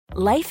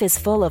Life is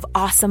full of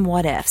awesome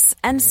what-ifs,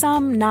 and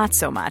some not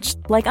so much,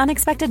 like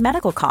unexpected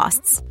medical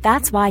costs.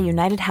 That's why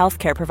United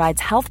Healthcare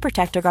provides Health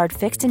Protector Guard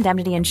fixed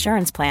indemnity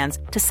insurance plans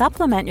to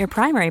supplement your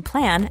primary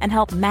plan and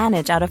help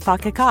manage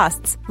out-of-pocket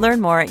costs.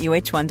 Learn more at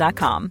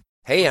uh1.com.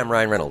 Hey, I'm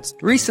Ryan Reynolds.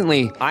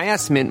 Recently, I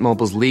asked Mint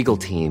Mobile's legal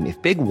team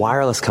if big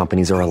wireless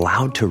companies are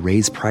allowed to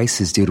raise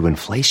prices due to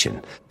inflation.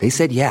 They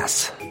said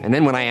yes. And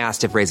then when I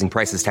asked if raising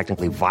prices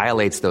technically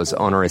violates those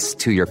onerous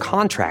two-year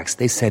contracts,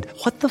 they said,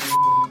 "What the f***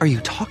 are you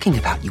talking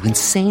about, you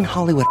insane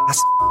Hollywood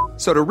ass?"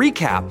 So to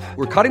recap,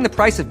 we're cutting the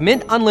price of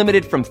Mint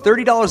Unlimited from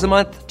 $30 a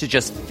month to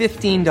just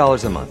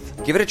 $15 a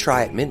month. Give it a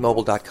try at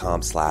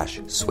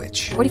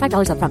mintmobile.com/switch.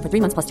 $45 up front for 3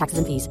 months plus taxes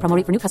and fees. Promo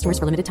rate for new customers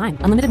for limited time.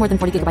 Unlimited more than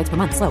 40 gigabytes per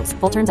month. Slows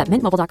full terms at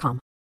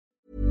mintmobile.com.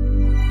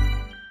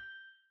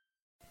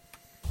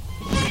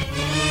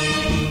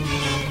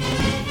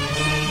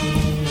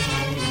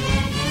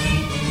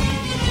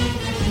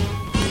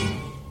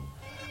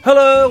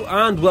 Hello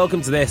and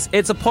welcome to this.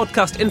 It's a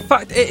podcast. In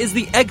fact, it is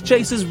the Egg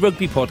Chasers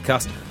Rugby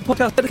podcast. A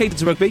podcast dedicated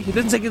to rugby. It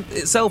doesn't take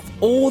itself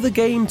or the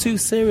game too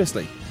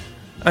seriously.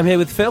 I'm here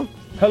with Phil.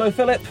 Hello,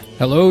 Philip.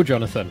 Hello,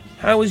 Jonathan.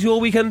 How has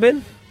your weekend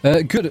been?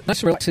 Good.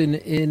 Nice and relaxing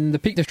in the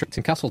Peak District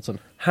in Castleton.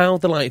 How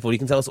delightful. You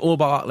can tell us all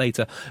about that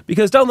later.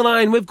 Because down the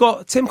line, we've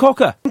got Tim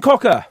Cocker. Tim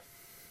Cocker.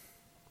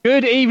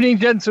 Good evening,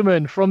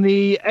 gentlemen, from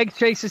the Egg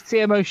Chasers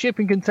TMO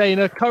shipping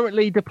container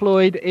currently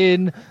deployed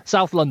in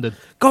South London.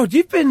 God,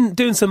 you've been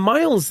doing some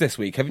miles this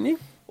week, haven't you?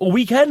 Or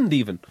weekend,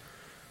 even.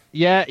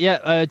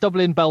 Yeah,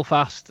 Dublin,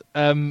 Belfast.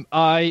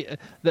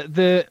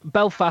 The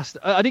Belfast,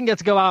 I didn't get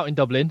to go out in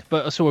Dublin,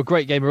 but I saw a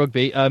great game of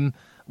rugby.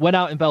 Went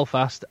out in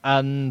Belfast,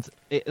 and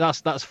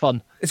that's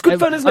fun. It's good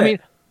fun, isn't it? I mean,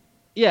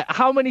 yeah,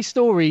 how many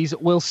stories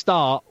will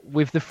start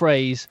with the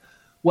phrase,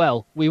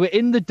 "Well, we were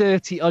in the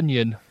Dirty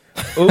Onion"?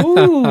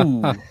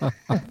 Ooh.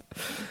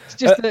 It's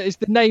just it's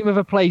the name of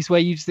a place where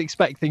you just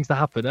expect things to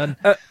happen. And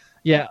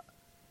yeah.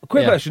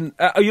 Quick question.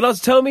 Are you allowed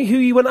to tell me who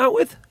you went out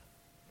with?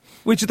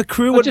 Which of the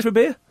crew went for a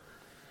beer?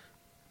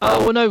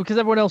 Oh, well, no, because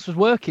everyone else was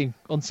working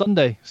on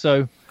Sunday.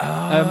 So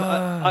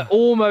I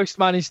almost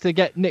managed to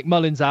get Nick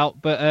Mullins out,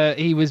 but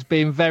he was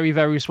being very,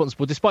 very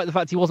responsible. Despite the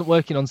fact he wasn't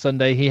working on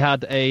Sunday, he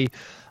had a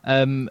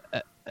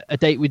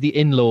date with the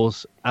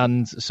in-laws,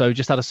 and so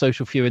just had a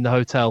social few in the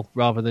hotel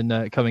rather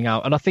than coming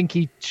out. And I think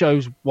he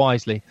chose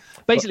wisely.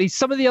 Basically,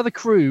 some of the other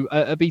crew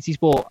at BT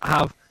Sport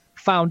have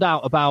found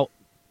out about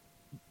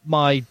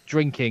my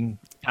drinking.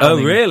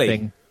 Oh, really?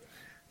 Thing.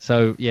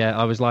 So yeah,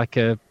 I was like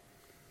a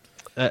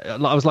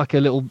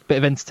little bit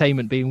of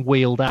entertainment being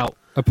wheeled out.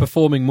 A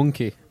performing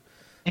monkey.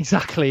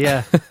 Exactly.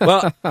 Yeah.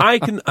 Well, I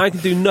can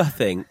do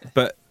nothing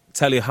but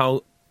tell you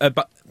how. I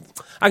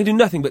can do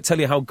nothing but tell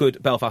you how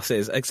good Belfast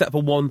is, except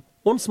for one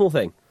small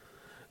thing.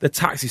 The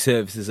taxi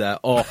services there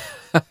are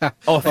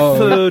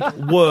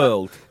third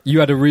world. You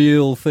had a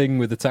real thing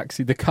with the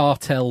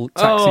cartel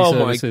taxi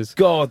services.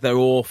 Oh my God, they're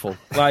awful.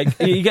 Like,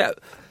 you get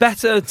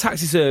better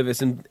taxi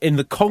service in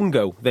the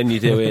Congo than you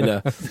do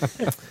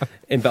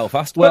in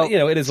Belfast. Well, you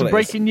know, it is some what it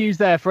is. Breaking news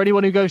there. For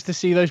anyone who goes to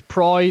see those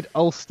Pride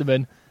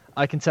Ulstermen,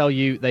 I can tell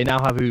you they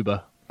now have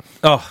Uber.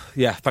 Oh,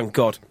 yeah, thank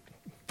God.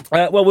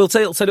 Well, we'll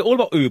tell you all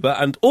about Uber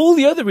and all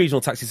the other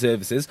regional taxi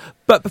services.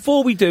 But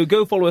before we do,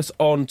 go follow us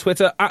on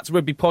Twitter at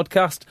Rugby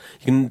Podcast.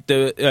 You can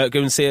go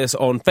and see us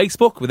on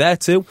Facebook. We're there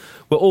too.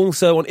 We're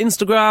also on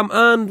Instagram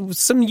and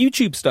some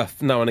YouTube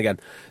stuff now and again.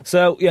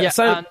 So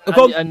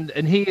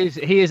and he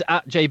is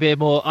at J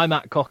Beardmore. I'm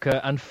at Cocker,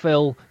 and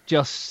Phil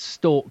just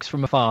stalks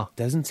from afar.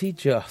 Doesn't he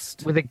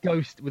just with a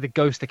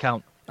ghost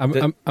account? I'm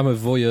a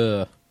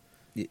voyeur.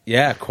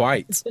 Yeah,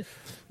 quite.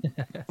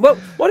 Well,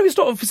 why don't we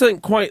start off with something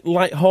quite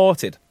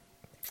light-hearted?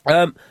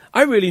 I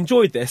really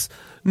enjoyed this.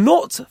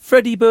 Not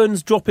Freddie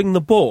Burns dropping the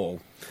ball,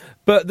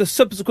 but the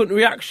subsequent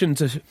reaction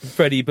to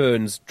Freddie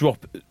Burns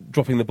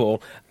dropping the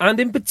ball, and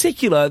in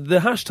particular, the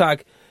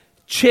hashtag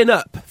chin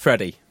up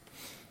Freddie.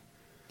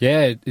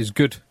 Yeah, it's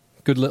good.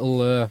 Good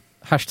little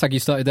hashtag you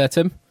started there,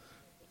 Tim.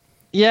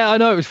 Yeah, I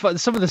know. It was fun.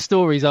 Some of the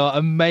stories are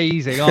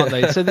amazing, aren't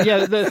they? So,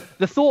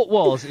 the thought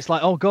was, it's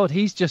like, oh, God,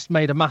 he's just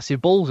made a massive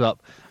balls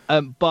up.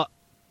 But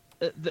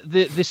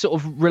the sort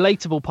of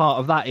relatable part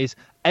of that is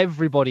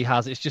everybody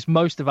has. It's just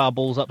most of our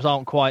balls ups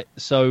aren't quite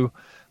so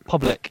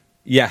public.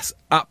 Yes,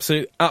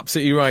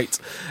 absolutely right.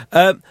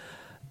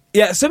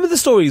 Some of the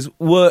stories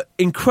were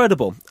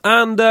incredible.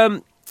 And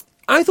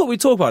I thought we'd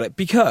talk about it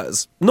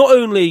because not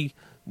only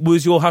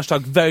was your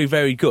hashtag very,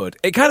 very good,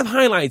 it kind of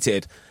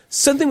highlighted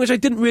something which I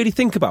didn't really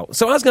think about.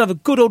 So I was going to have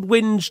a good old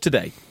whinge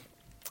today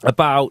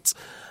about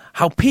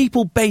how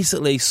people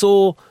basically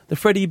saw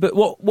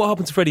what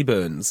happened to Freddie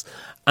Burns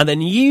and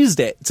then used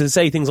it to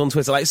say things on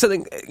Twitter, like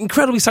something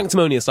incredibly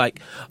sanctimonious,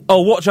 like,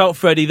 oh, watch out,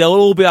 Freddie, they'll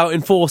all be out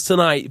in force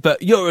tonight,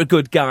 but you're a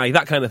good guy,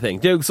 that kind of thing.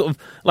 You know, sort of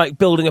like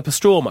building up a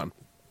straw man.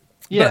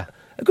 Yeah. But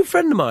a good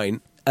friend of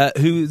mine,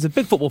 who's a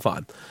big football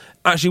fan,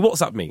 actually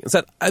WhatsApped me and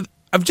said,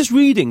 I'm just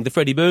reading the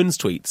Freddie Burns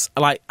tweets,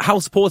 like how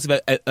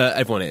supportive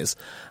everyone is,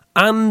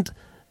 and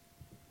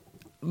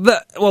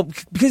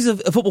because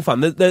of a football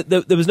fan,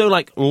 there was no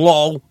like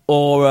lol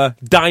or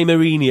Di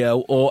Marino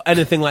or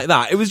anything like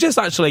that. It was just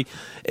actually,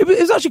 it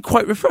was actually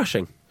quite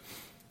refreshing.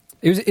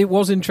 It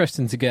was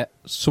interesting to get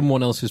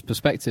someone else's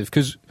perspective,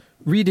 because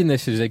reading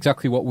this is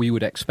exactly what we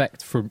would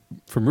expect from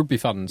rugby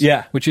fans.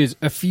 Yeah. Which is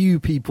a few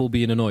people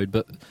being annoyed,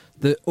 but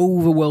the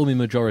overwhelming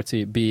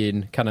majority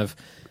being kind of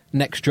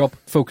next job,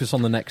 focus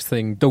on the next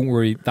thing, don't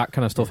worry, that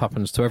kind of stuff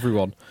happens to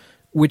everyone,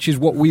 which is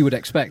what we would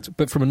expect.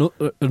 But from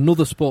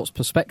another sports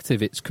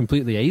perspective, it's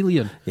completely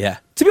alien. Yeah.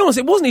 To be honest,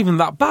 it wasn't even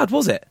that bad,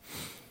 was it?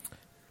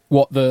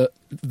 What, the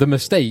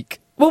mistake?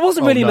 Well, it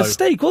wasn't really a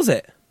mistake, was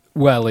it?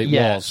 Well, it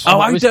was. Oh,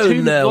 I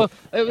don't know. Well,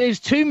 it was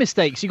two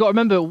mistakes. You got to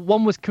remember,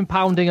 one was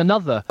compounding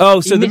another.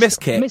 Oh, so the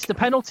missed kick. Missed a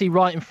penalty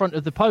right in front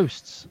of the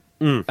posts.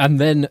 And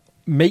then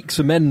makes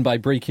amends by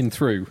breaking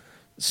through,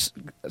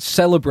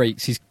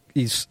 celebrates,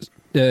 he's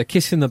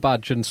kissing the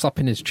badge and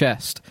slapping his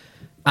chest,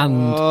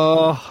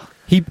 and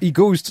he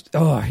goes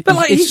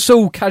it's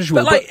so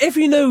casual. But if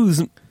he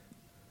knows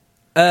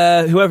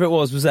whoever it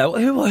was there,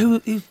 who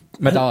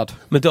Medard.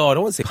 I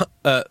want to say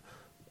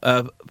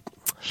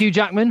Hugh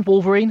Jackman,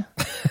 Wolverine.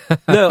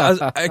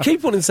 No, I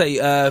keep wanting to say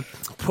I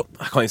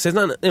can't even say his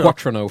name.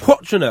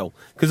 Quattrino,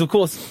 because of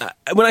course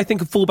when I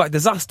think of fullback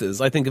disasters,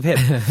 I think of him.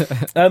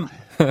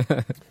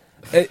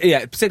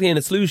 Particularly in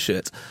a Toulouse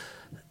shirt.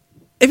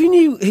 If he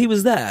knew he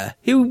was there,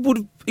 he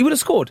would have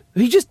scored.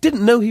 He just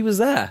didn't know he was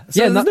there.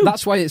 So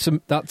that's why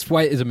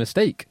it is a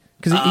mistake.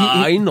 Because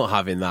I'm not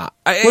having that.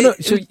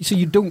 So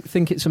you don't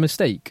think it's a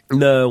mistake?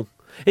 No,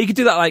 he could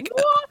do that like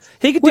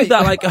he could do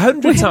that like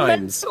 100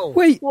 times.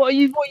 Wait, what are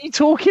you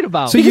talking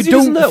about? So you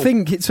don't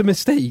think it's a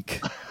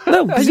mistake?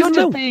 No, you're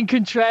just being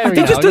contrary.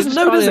 He just doesn't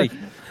know, does he?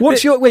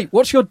 What's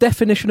your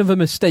definition of a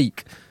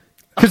mistake?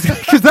 Because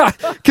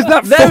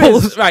that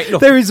falls. Right,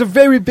 there is a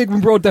very big and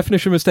broad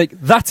definition of mistake.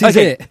 That is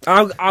it.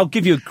 I'll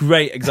give you a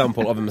great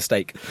example of a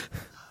mistake.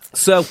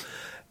 So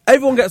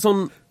everyone gets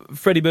on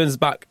Freddie Burns'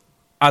 back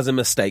as a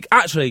mistake.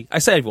 Actually, I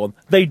say everyone,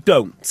 they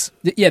don't.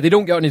 Yeah, they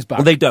don't get on his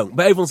back. They don't.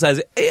 But everyone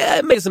says, yeah,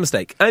 it makes a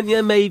mistake. And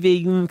yeah,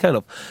 maybe, kind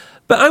of.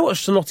 But I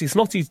watched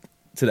Snotty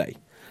today,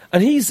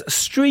 and he's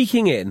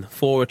streaking in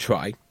for a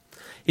try.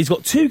 He's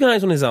got two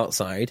guys on his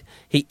outside.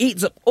 He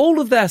eats up all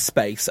of their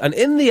space, and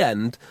in the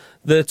end,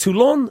 the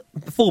Toulon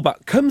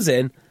fullback comes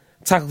in,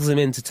 tackles him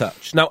into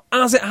touch. Now,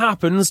 as it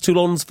happens,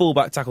 Toulon's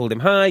fullback tackled him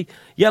high,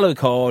 yellow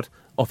card,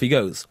 off he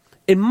goes.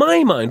 In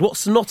my mind, what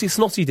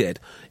Snotty did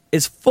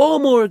is far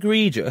more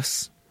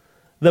egregious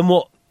than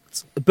what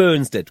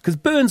Burns did, because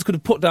Burns could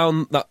have put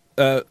down that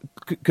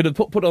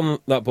put on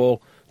that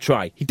ball,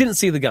 try. He didn't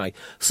see the guy.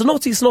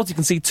 Snotty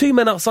can see two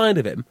men outside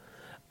of him,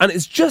 and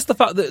it's just the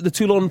fact that the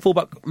Toulon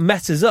fullback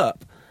messes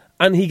up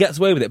and he gets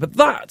away with it. But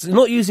that,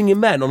 not using your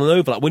men on an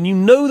overlap, when you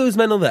know those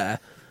men are there,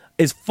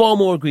 is far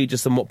more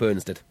egregious than what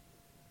Burns did.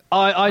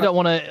 I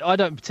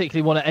don't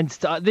particularly want to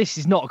entertain. This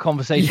is not a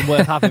conversation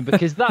worth having,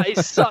 because that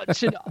is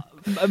such a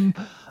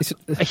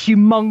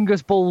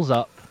humongous balls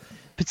up.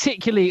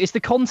 Particularly, it's the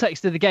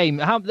context of the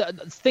game.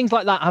 Things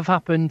like that have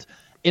happened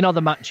in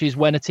other matches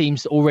when a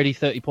team's already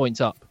 30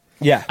 points up.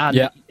 Yeah,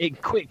 and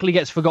it quickly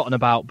gets forgotten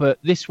about. But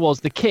this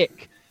was the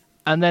kick.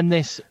 And then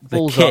this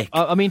balls up.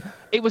 I mean,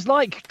 it was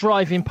like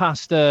driving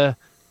past an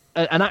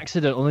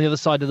accident on the other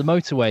side of the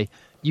motorway.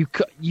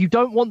 You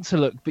don't want to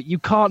look, but you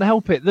can't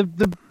help it.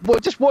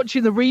 Just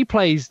watching the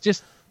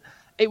replays,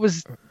 it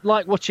was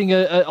like watching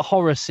a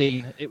horror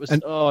scene. It was.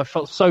 I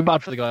felt so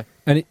bad for the guy.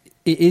 And it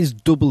is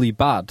doubly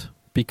bad,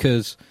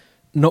 because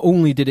not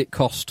only did it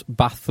cost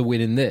Bath the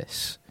win in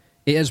this,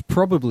 it has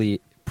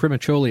probably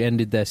prematurely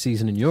ended their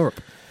season in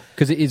Europe.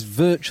 Because it is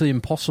virtually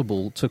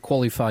impossible to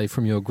qualify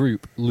from your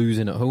group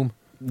losing at home.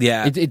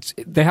 Yeah,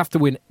 they have to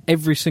win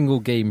every single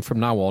game from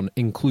now on,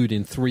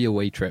 including 3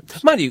 away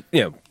trips. Mind you,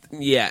 you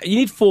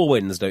need 4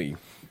 wins, don't you?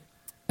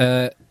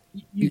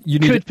 You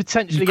could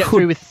potentially get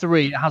through with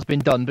 3. It has been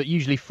done, but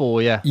usually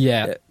 4.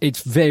 Yeah,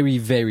 it's very,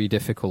 very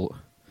difficult.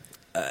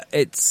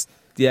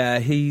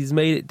 He's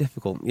made it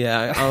difficult.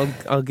 Yeah,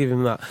 I'll give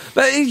him that.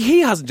 But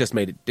he hasn't just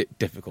made it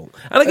difficult.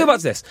 And I go back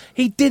to this.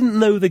 He didn't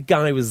know the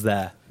guy was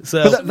there.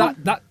 So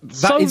that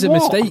is a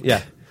mistake.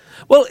 Yeah.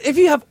 Well, if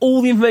you have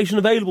all the information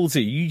available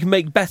to you, you can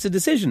make better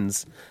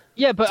decisions.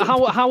 Yeah, but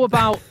how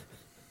about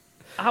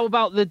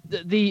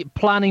the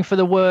planning for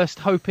the worst,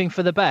 hoping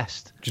for the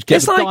best?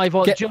 Just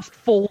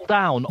fall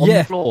down on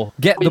the floor.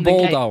 Get the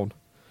ball down.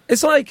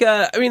 It's like,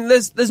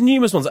 there's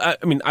numerous ones.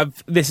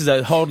 This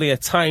is hardly a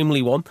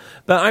timely one,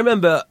 but I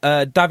remember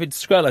David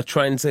Strella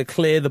trying to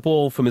clear the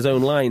ball from his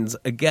own lines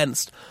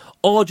against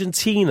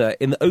Argentina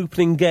in the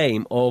opening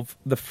game of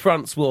the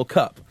France World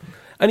Cup.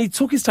 And he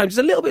took his time just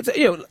a little bit,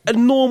 a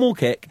normal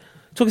kick,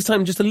 took his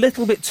time just a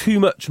little bit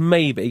too much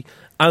maybe,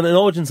 and an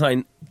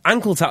Argentine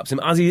ankle taps him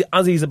as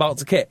he's about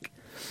to kick.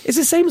 It's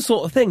the same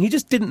sort of thing. He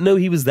just didn't know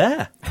he was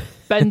there.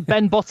 Ben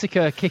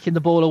Botica kicking the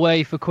ball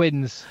away for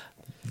Quins.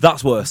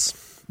 That's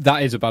worse.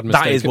 That is a bad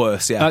mistake. That is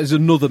worse, yeah. That is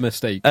another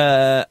mistake.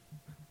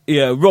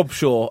 Rob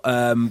Shaw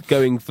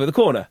going for the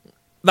corner.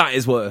 That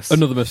is worse.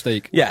 Another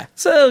mistake. Yeah.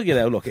 So,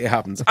 look, it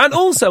happens. And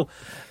also,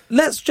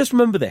 let's just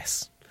remember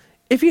this.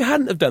 if you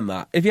hadn't have done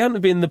that, if you hadn't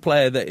have been the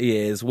player that he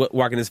is,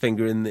 wagging his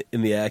finger in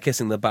the air,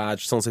 kissing the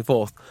badge, so on and so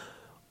forth,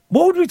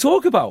 what would we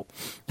talk about?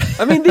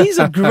 I mean, these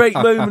are great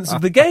moments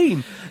of the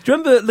game. Do you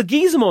remember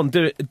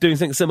Leguizamon doing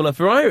something similar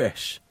for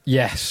Irish?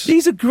 Yes.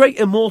 These are great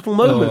immortal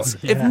moments.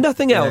 Yeah. If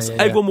nothing else,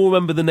 everyone will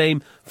remember the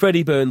name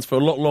Freddie Burns for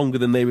a lot longer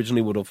than they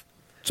originally would have.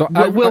 So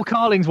Will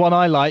Carling's one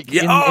I like.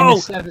 Yeah,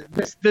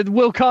 The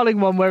Will Carling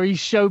one where he's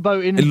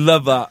showboating. I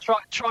love that.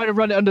 Trying to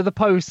run it under the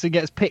posts and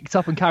gets picked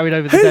up and carried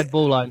over the dead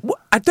ball line.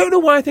 I don't know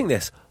why I think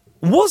this.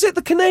 Was it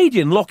the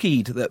Canadian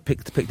Lockheed that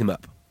picked him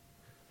up?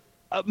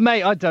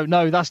 Mate, I don't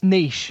know. That's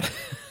niche.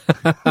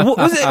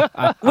 Was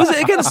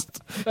it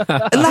against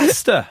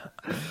Leicester?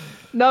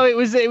 No, it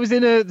was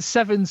in a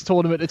sevens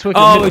tournament at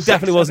Twickenham. Oh, it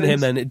definitely wasn't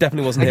him then. It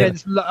definitely wasn't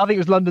him. I think it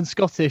was London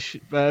Scottish.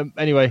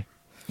 Anyway.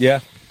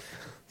 Yeah.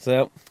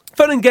 So,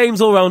 fun and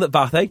games all round at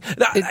Bath, eh?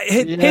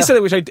 Here's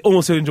something which I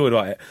also enjoyed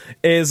about it,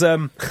 is,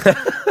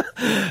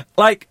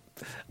 like,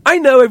 I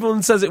know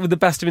everyone says it with the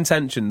best of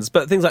intentions,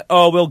 but things like,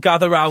 oh, we'll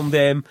gather round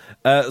him,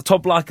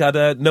 Todd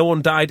Blackadder, no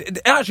one died.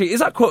 Actually,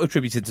 is that quote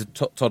attributed to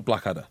Todd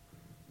Blackadder?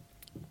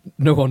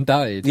 No one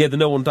died? Yeah, the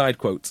no one died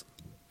quote.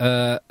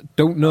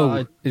 Don't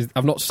know.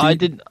 I've not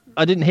seen...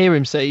 I didn't hear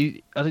him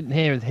say... I didn't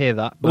hear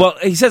that. But... Well,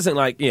 he says something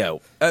like,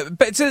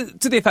 but to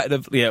the effect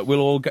of, we'll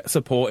all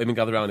support him and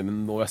gather around him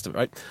and all the rest of it,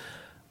 right?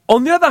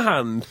 On the other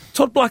hand,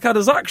 Todd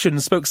Blackadder's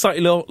actions spoke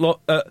slightly louder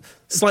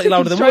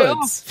than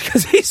words.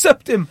 Because he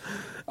subbed him.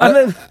 And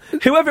then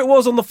whoever it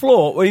was on the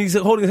floor, when he's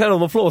holding his head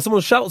on the floor,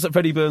 someone shouts at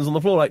Freddie Burns on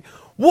the floor like,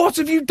 "What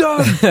have you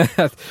done?"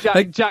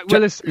 Jack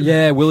Willison.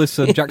 Yeah,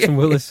 Jackson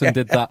Willison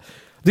did that.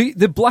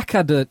 The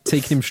Blackadder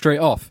taking him straight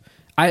off,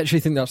 I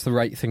actually think that's the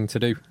right thing to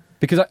do.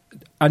 Because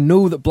I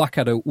know that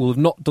Blackadder will have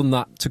not done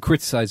that to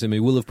criticise him.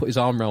 He will have put his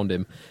arm around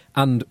him.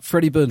 And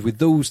Freddie Burns, with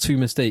those two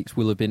mistakes,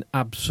 will have been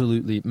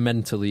absolutely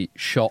mentally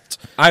shot.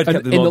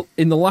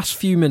 In the last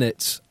few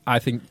minutes, I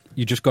think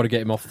you just got to get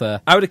him off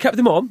there. I would have kept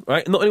him on,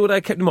 right? Not only would I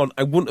have kept him on,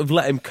 I wouldn't have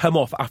let him come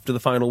off after the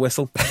final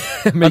whistle.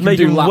 I'd make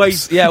him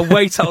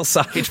wait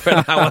outside for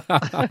an hour.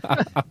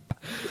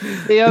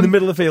 In the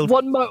middle of the field.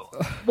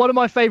 One of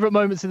my favourite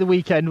moments of the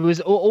weekend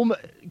was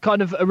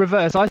kind of a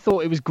reverse. I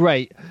thought it was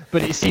great,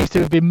 but it seems to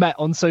have been met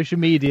on social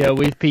media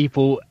with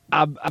people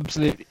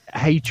absolute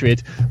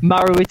hatred.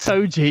 Maro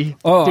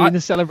Itoje doing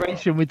the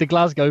celebration with the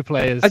Glasgow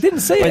players. I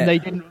didn't see when it. They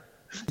didn't.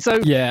 So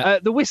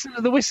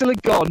the whistle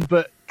had gone,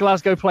 but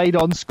Glasgow played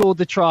on, scored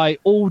the try,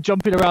 all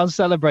jumping around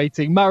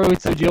celebrating. Maro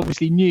Itoje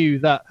obviously knew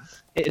that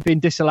it had been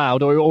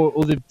disallowed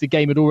or the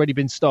game had already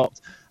been stopped.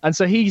 And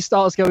so he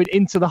starts going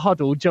into the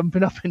huddle,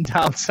 jumping up and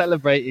down,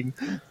 celebrating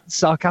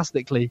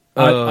sarcastically.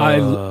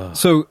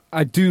 So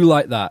I do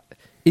like that.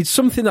 It's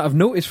something that I've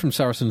noticed from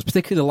Saracens,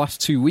 particularly the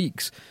last 2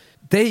 weeks.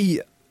 They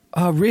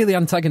are really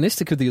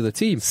antagonistic of the other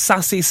team.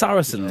 Sassy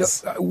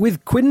Saracens.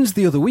 With Quins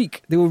the other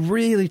week, they were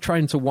really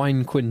trying to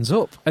wind Quins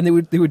up. And they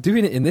were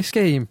doing it in this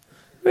game.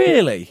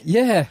 Really?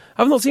 Yeah.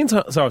 I've not seen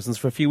Saracens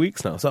for a few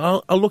weeks now,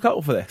 so I'll look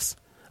out for this.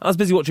 I was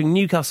busy watching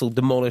Newcastle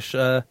demolish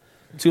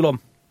Toulon.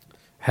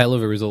 Hell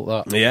of a result,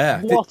 that. Yeah.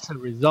 What a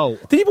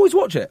result. Did you boys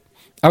watch it?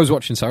 I was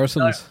watching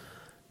Saracens.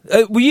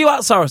 Were you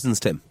at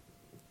Saracens, Tim?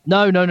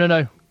 No.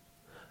 I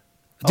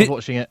was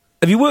watching it.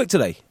 Have you worked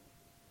today?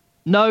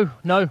 No.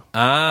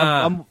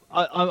 Ah.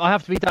 I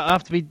have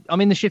to be.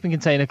 I'm in the shipping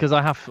container because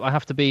I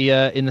have to be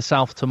in the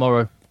south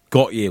tomorrow.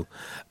 Got you.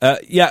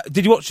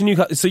 Did you watch the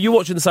Newcastle? So you're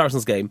watching the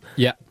Saracens game.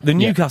 Yeah. The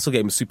Newcastle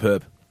game was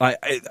superb.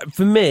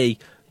 For me,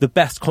 the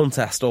best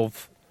contest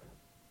of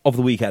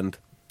the weekend.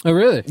 Oh,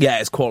 really? Yeah,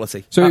 it's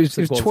quality. So it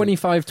was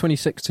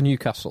 25-26 to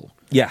Newcastle.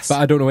 Yes. But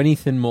I don't know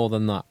anything more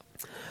than that.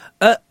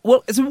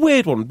 Well, it's a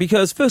weird one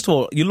because first of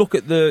all, you look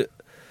at the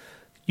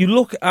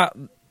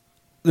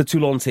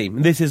Toulon team.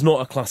 And this is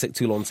not a classic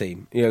Toulon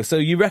team, So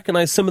you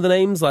recognise some of the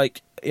names,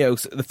 like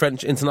the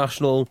French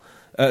international,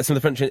 some of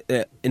the French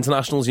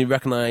internationals. You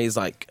recognise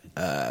like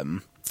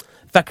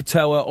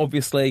Fekatoa,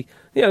 obviously.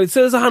 So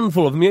there's a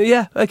handful of them.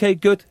 Yeah, okay,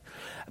 good.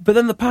 But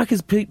then the pack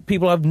is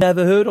people I've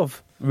never heard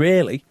of,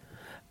 really.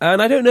 And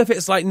I don't know if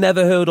it's like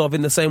never heard of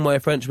in the same way a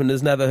Frenchman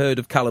has never heard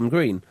of Callum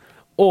Green,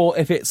 or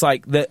if it's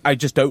like that I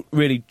just don't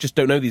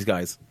know these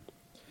guys.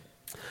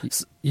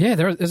 Yeah,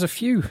 there's a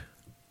few.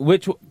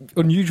 Which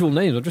unusual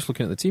names? I'm just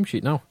looking at the team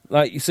sheet now.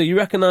 So you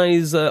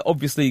recognise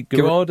obviously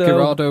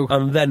Gerardo,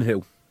 and then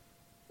who?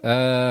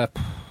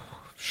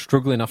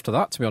 Struggling after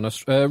that, to be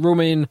honest.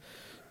 Romain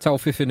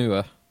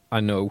Taufifenua,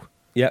 I know.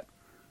 Yeah.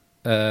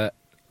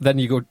 Then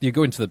you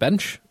go into the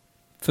bench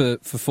for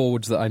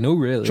forwards that I know,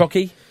 really.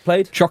 Chocky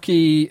played?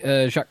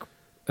 Chocky, Jacques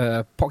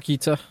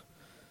Pokita.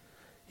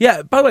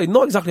 Yeah, by the way,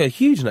 not exactly a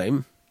huge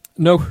name.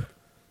 No.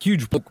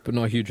 Huge book, but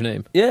not a huge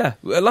name. Yeah.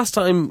 Last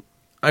time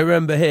I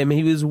remember him,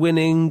 he was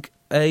winning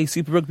a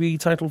Super Rugby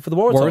title for the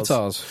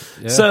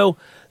Waratahs. Yeah. So,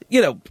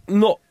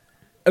 not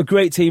a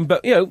great team,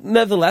 but,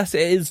 nevertheless,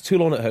 it is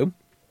Toulon at home.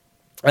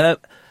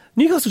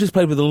 Newcastle just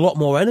played with a lot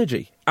more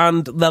energy,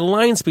 and their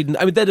line speed,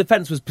 their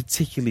defence was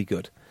particularly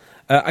good.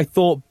 I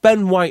thought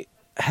Ben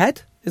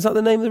Whitehead, is that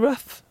the name of the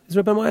ref? Is there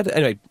a Ben Whitehead?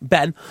 Anyway,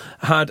 Ben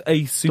had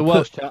a super... The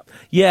Welsh chap.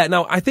 Yeah,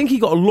 now, I think he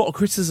got a lot of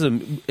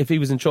criticism if he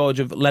was in charge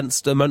of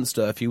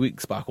Leinster-Munster a few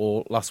weeks back,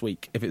 or last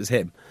week, if it was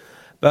him.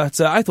 But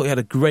I thought he had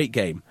a great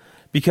game,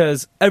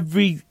 because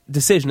every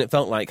decision, it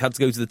felt like, had to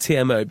go to the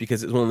TMO,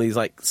 because it was one of these,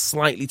 like,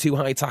 slightly too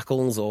high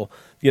tackles, or,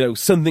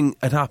 something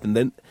had happened.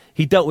 Then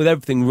he dealt with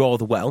everything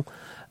rather well.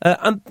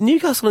 And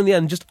Newcastle, in the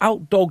end, just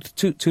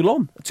outdogged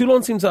Toulon.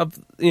 Toulon seemed to have,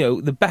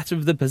 the better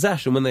of the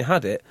possession when they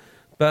had it.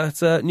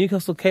 But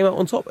Newcastle came out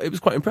on top. It was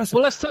quite impressive.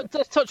 Well, let's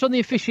touch on the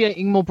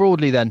officiating more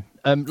broadly then.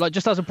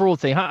 Just as a broad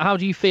thing, how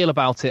do you feel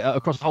about it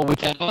across the whole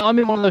weekend? I'm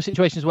in one of those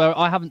situations where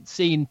I haven't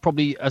seen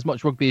probably as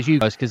much rugby as you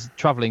guys because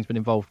travelling's been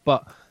involved.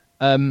 But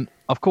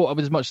I've caught up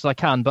with as much as I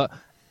can. But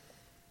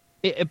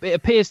it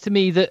appears to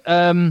me that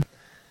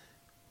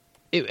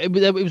it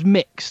was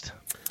mixed.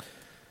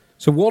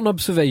 So one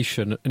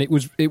observation, and it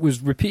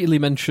was repeatedly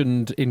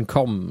mentioned in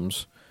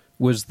comms,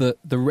 was that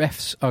the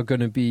refs are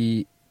going to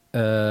be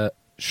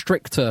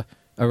stricter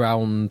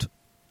around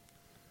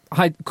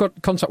high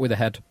contact with the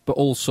head, but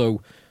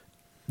also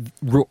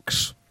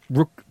rucks,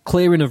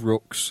 clearing of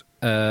rucks,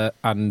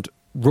 and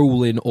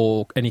rolling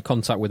or any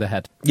contact with the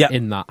head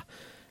in that,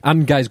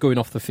 and guys going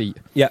off the feet.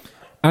 Yeah,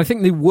 and I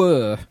think they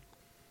were,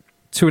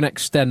 to an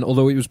extent,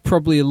 although it was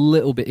probably a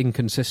little bit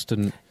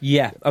inconsistent.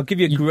 Yeah, I'll give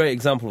you a great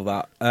example of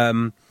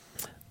that.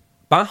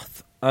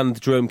 Bath and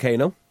Jerome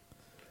Kano,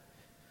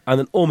 and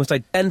an almost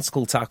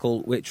identical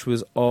tackle, which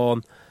was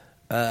on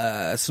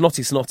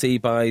Snotty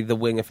by the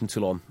winger from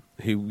Toulon,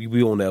 who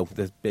we all know,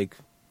 the big...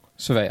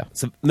 Surveyor.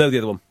 No, the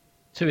other one.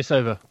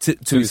 Tuisova.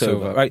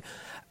 Tuisova, right?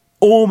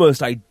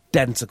 Almost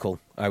identical,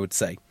 I would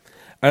say.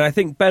 And I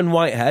think Ben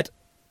Whitehead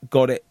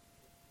got it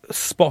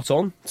spot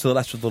on to the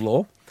letter of the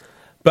law,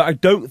 but I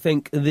don't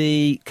think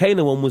the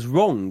Kano one was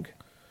wrong.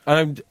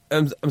 I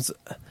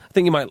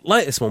think you might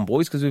like this one,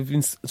 boys, because we've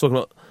been talking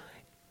about,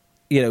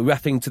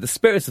 reffing to the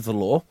spirit of the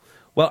law.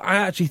 Well, I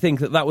actually think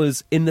that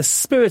was in the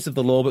spirit of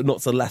the law, but not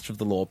to the letter of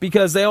the law,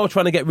 because they are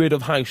trying to get rid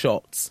of high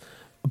shots,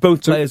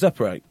 both players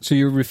upright. So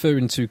you're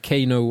referring to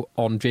Kano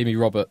on Jamie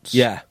Roberts,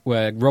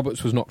 where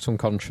Roberts was knocked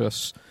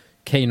unconscious,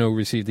 Kano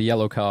received the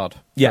yellow card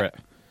for it.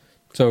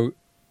 So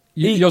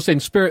you're saying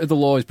spirit of the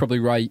law is probably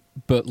right,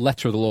 but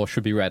letter of the law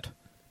should be read.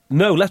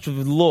 No, letter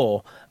of the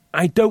law,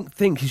 I don't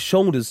think his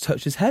shoulders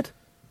touch his head.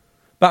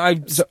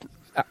 But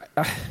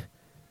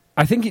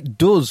I think it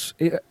does.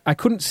 I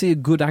couldn't see a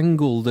good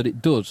angle that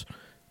it does,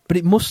 but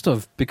it must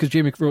have, because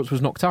Jamie Roberts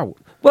was knocked out.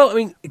 Well, I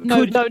mean,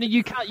 no,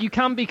 you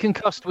can be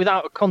concussed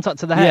without contact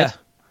to the head.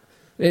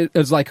 Yeah.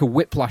 It's like a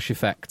whiplash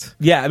effect.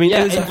 Yeah, I mean,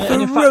 and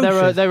in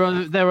fact,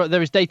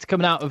 there is data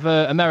coming out of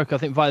America, I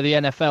think via the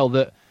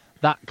NFL,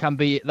 that can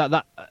be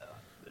that.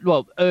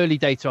 Well, early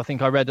data, I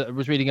think I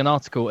was reading an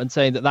article and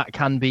saying that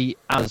can be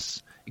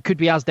it could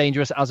be as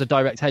dangerous as a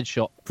direct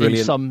headshot.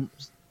 Brilliant.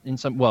 In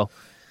some well,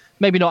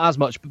 maybe not as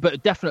much,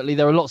 but definitely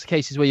there are lots of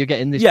cases where you're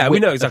getting this. Yeah, we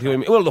know exactly what I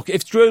mean. Well, look,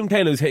 if Jerome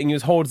Kano's hitting you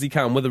as hard as he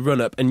can with a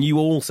run-up, and you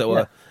also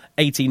are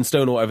 18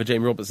 stone or whatever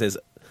Jamie Roberts is,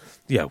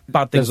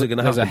 bad things are going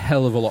to happen. There's a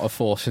hell of a lot of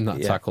force in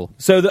that tackle.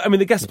 So,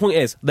 the guess point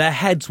is, their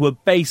heads were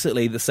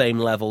basically the same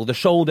level. The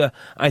shoulder,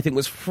 I think,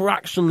 was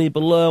fractionally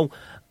below.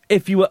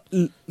 If you were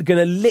going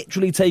to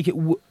literally take it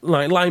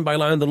like line by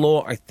line, the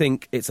law, I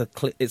think it's a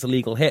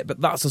legal hit, but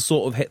that's the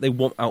sort of hit they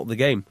want out of the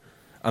game.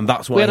 And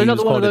that's why we had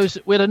another one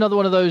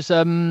of those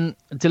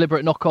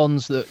deliberate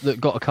knock-ons that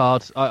got a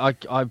card.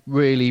 I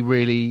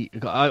really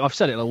I've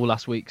said it all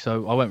last week,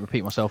 so I won't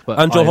repeat myself. But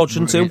and Joel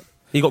Hodgson too.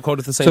 He got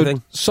carded for the same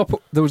thing.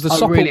 There was the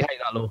I really hate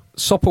that law.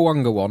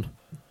 Sopawanga one.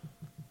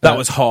 That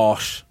was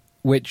harsh.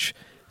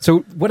 So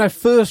when I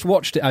first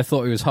watched it, I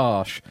thought it was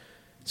harsh.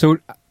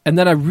 And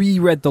then I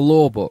reread the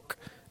law book,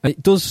 and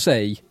it does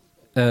say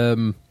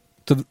the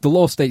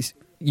law states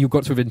you've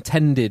got to have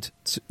intended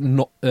to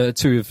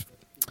have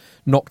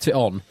knocked it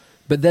on,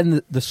 but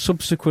then the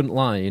subsequent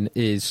line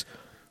is,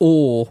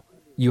 or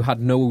you had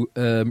no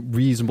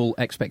reasonable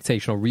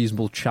expectation or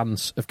reasonable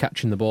chance of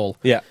catching the ball.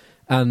 Yeah.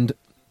 And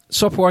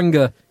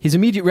Sopawanga, his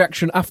immediate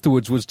reaction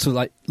afterwards was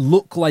to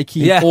look like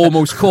he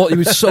almost caught. He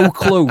was so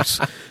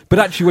close, but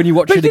actually, when you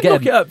watch it again,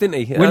 look it up,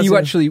 didn't he? When you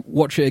actually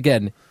watch it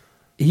again,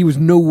 he was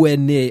nowhere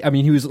near. I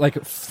mean, he was like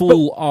at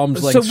full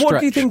arm's length stretch. So what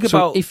do you think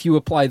about... So if you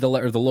apply the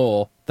letter of the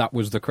law, that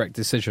was the correct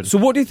decision. So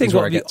what do you think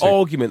about the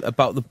argument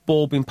about the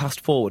ball being passed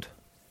forward?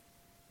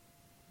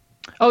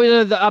 Oh,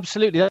 yeah,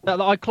 absolutely.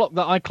 I clocked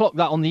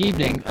that on the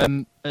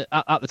evening.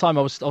 At the time,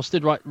 I was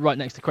stood right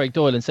next to Craig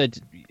Doyle and said,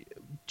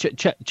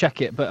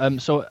 check it. But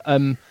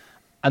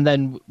and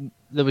then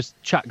there was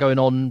chat going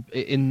on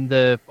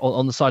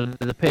on the side of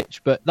the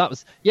pitch. But that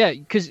was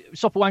because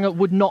Sopawanga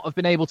would not have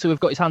been able to have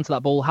got his hand to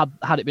that ball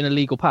had it been a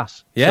legal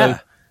pass. Yeah.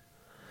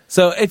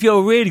 So if you're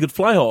a really good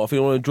fly half, if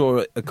you want to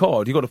draw a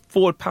card, you've got to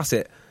forward pass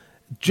it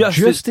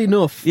just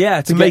enough.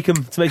 Yeah, to make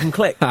him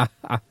click.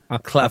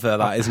 Clever,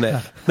 that, isn't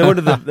it? No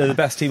wonder they're the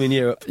best team in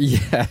Europe.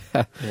 Yeah.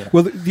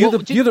 Well, the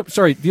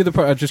other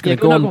part I'm just going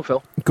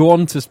to go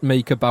on to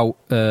make about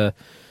the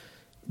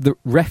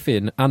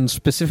reffing, and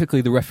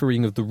specifically the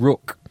refereeing of the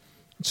ruck.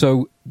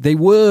 So they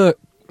were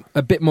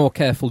a bit more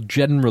careful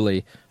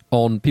generally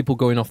on people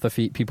going off their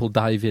feet, people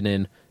diving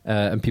in,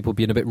 and people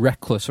being a bit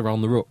reckless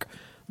around the ruck.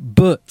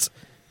 But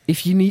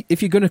if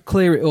you're going to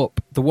clear it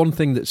up, the one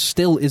thing that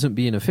still isn't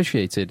being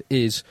officiated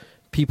is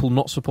people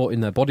not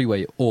supporting their body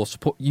weight or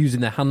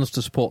using their hands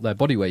to support their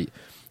body weight,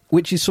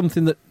 which is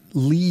something that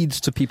leads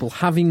to people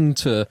having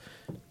to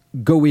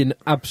go in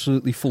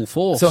absolutely full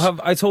force. So have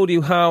I told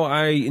you how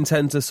I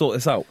intend to sort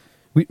this out?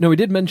 We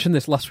did mention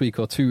this last week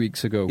or 2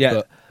 weeks ago. Yeah.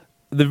 But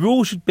the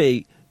rule should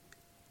be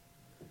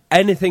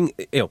anything...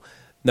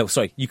 No,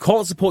 sorry. You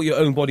can't support your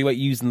own body weight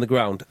using the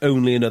ground,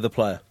 only another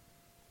player.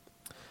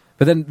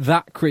 But then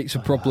that creates a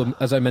problem,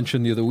 as I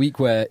mentioned the other week,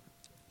 where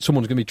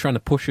someone's going to be trying to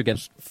push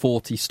against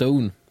 40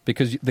 stone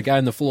because the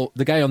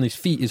guy on his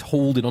feet is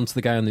holding onto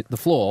the guy on the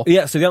floor.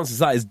 Yeah, so the answer to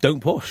that is don't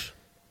push.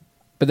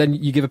 But then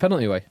you give a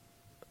penalty away.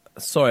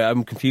 Sorry,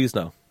 I'm confused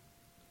now.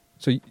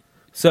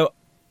 So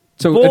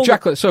ball- a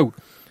jackal. So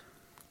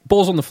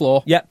ball's on the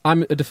floor. Yep.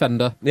 I'm a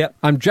defender. Yep.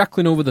 I'm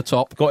jackling over the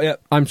top. Got you.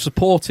 I'm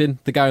supporting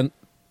the guy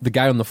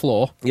on the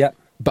floor. Yep.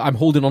 But I'm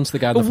holding on to the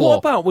guy on the But floor. what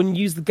about when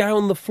you use the guy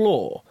on the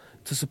floor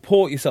to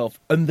support yourself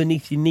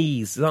underneath your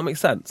knees? Does that make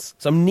sense?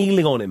 So I'm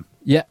kneeling on him.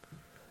 Yeah.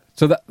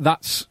 So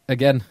that's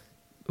again.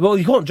 Well,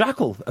 you can't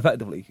jackal,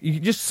 effectively. You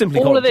just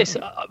simply all can't. of this,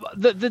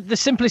 the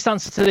simplest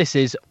answer to this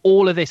is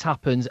all of this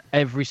happens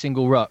every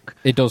single ruck.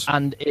 It does.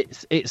 And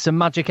it's a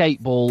magic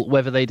 8 ball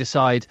whether they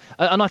decide.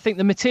 And I think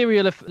the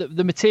material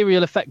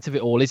effect of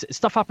it all is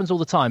stuff happens all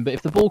the time. But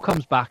if the ball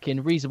comes back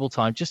in reasonable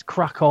time, just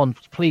crack on,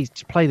 please,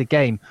 just play the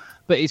game.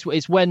 But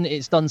it's when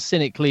it's done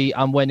cynically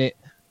and when it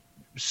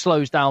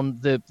slows down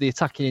the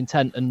attacking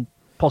intent and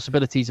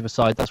possibilities of a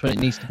side. That's when it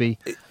needs to be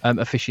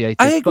officiated.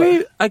 I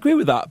agree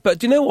with that. But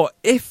do you know what?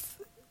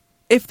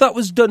 If that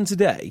was done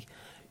today,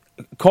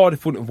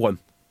 Cardiff wouldn't have won.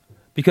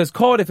 Because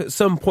Cardiff at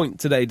some point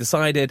today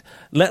decided,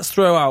 let's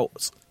throw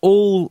out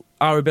all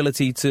our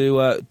ability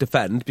to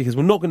defend, because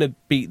we're not going to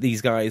beat these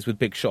guys with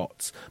big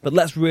shots, but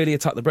let's really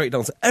attack the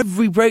breakdown. So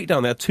every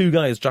breakdown, there are two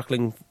guys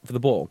jackling for the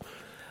ball.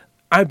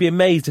 I'd be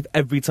amazed if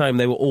every time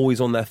they were always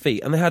on their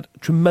feet, and they had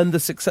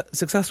tremendous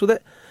success with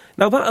it.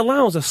 Now, that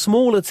allows a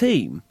smaller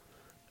team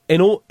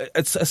to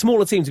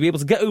be able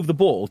to get over the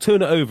ball,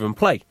 turn it over and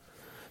play.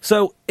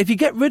 So if you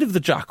get rid of the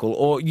jackal,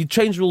 or you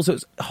change the rules so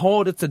it's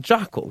harder to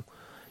jackal...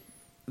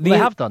 They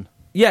have done.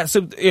 Yeah,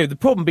 so the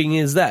problem being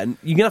is then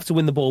you're going to have to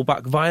win the ball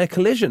back via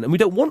collision, and we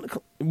don't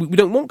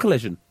want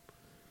collision.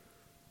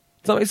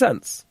 Does that make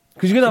sense?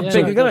 Because you're going to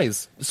have bigger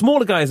guys,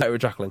 smaller guys that are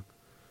jackling.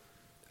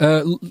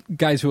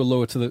 Guys who are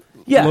lower to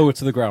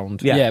the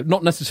ground. Yeah,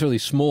 not necessarily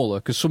smaller,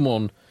 because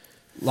someone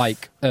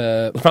like...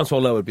 Francois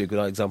Lowe would be a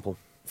good example.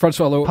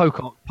 Francois Lowe.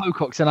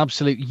 Pocock's an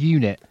absolute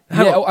unit.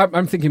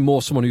 I'm thinking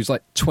more someone who's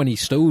like 20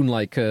 stone,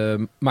 like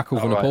Mako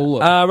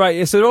Vanapola.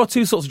 Right, so there are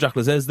two sorts of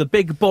jackalers. There's the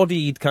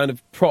big-bodied kind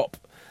of prop.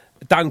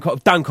 Dan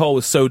Cole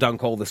was so Dan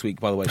Cole this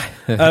week, by the way.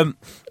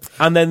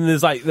 And then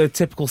there's like the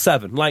typical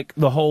 7, like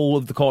the whole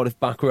of the Cardiff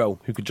back row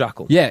who could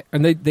jackal. Yeah,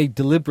 and they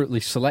deliberately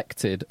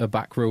selected a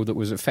back row that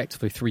was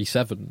effectively 3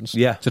 sevens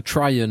to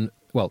try and,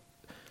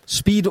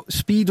 speed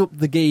up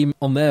the game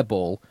on their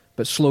ball,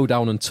 but slow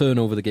down and turn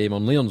over the game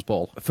on Leon's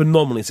ball.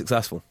 Phenomenally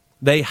successful.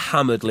 They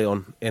hammered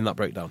Leon in that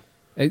breakdown.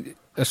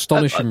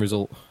 Astonishing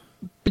result.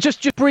 But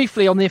just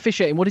briefly on the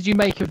officiating, what did you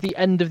make of the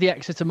end of the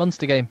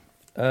Exeter-Munster game?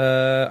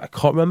 I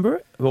can't remember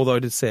it, although I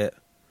did see it.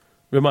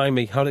 Remind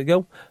me, how did it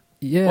go?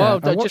 Yeah,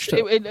 I watched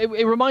it.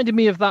 It reminded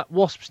me of that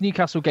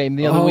Wasps-Newcastle game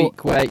the other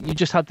week, where you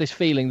just had this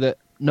feeling that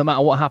no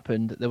matter what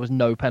happened, there was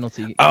no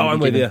penalty. Oh, I'm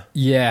with you.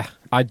 Yeah,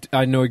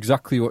 I know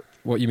exactly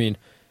what you mean.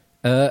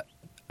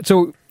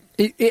 So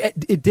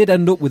it did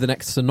end up with an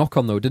Exeter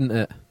knock-on, though, didn't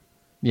it?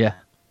 Yeah.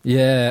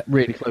 Yeah.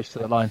 Really close to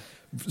the line.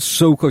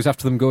 So close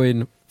after them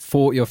going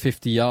 40 or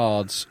 50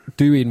 yards,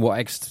 doing what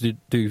Exeter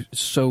do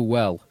so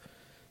well.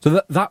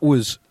 So that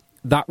was.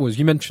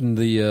 You mentioned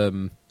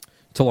the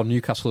Toulon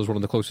Newcastle as one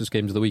of the closest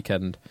games of the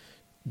weekend.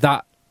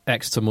 That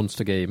Exeter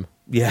Munster game,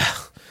 yeah,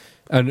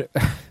 and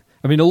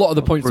I mean a lot of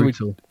the points.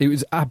 Brutal. It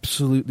was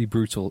absolutely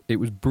brutal. It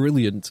was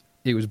brilliant.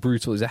 It was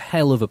brutal. It was a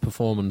hell of a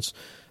performance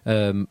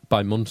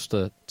by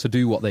Munster to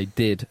do what they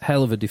did.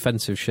 Hell of a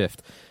defensive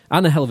shift.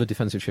 And a hell of a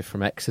defensive shift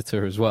from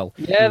Exeter as well.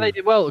 Yeah, they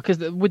did well, because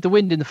with the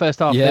wind in the first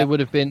half, they would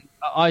have been...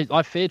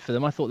 I feared for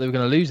them. I thought they were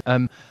going to lose.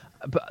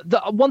 But the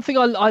one thing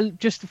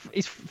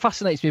it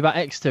fascinates me about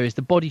Exeter is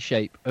the body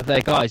shape of their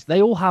guys. They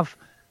all have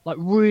like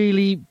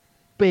really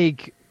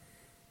big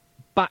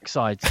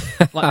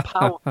backsides, like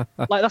power.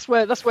 Like that's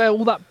where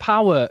all that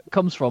power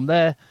comes from.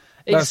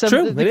 That's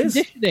true. The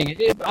conditioning.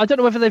 I don't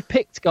know whether they've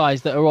picked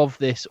guys that are of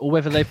this or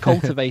whether they've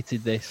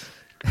cultivated this.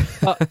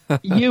 But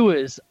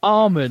Ewers,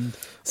 Armand,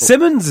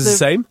 Simmons is the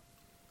same.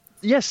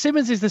 Yes,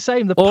 Simmons is the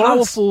same. The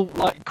powerful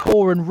like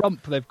core and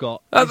rump they've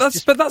got.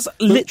 That's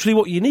literally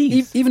what you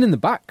need. Even in the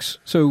backs.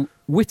 So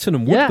Witten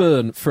and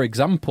Woodburn, for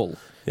example.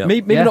 Yeah.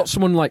 Maybe not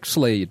someone like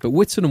Slade, but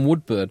Witten and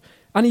Woodburn.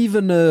 And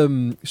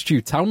even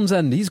Stu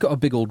Townsend, he's got a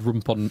big old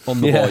rump on the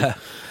boy.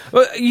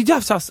 Well, you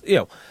have to ask,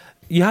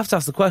 you have to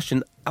ask the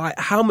question,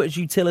 how much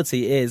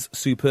utility is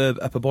superb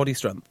upper body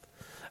strength?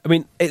 I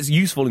mean, it's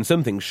useful in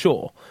some things,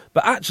 sure,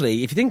 but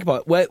actually, if you think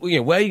about where are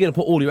you going to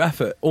put all your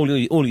effort, all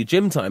your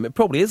gym time, it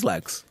probably is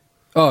legs.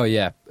 Oh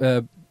yeah,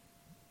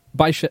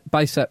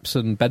 biceps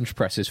and bench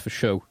presses for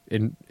show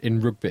in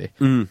rugby.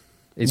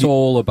 It's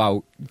all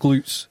about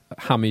glutes,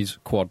 hammies,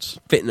 quads,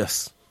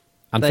 fitness,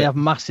 and they have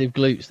massive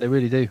glutes. They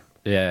really do.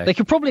 Yeah, they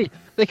could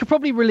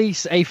probably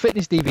release a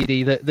fitness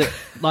DVD that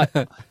like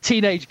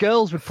teenage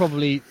girls would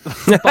probably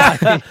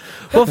buy.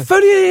 Well,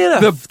 funny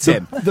enough,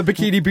 Tim, the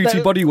bikini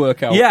booty body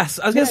workout. Yes,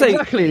 I was going to say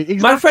exactly.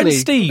 My friend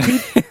Steve.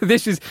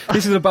 this is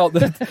about the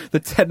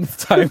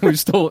 10th time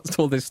we've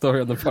told this story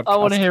on the podcast. I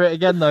want to hear it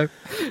again though.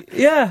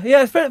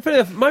 Yeah. Funny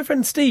enough, my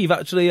friend Steve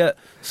actually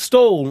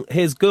stole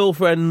his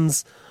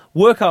girlfriend's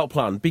workout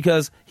plan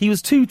because he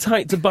was too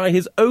tight to buy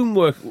his own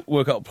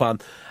workout plan.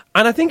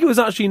 And I think it was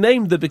actually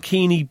named the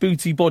Bikini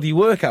Booty Body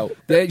Workout.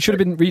 It should have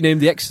been renamed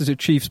the Exeter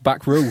Chiefs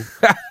Back Row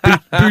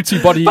Booty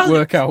Body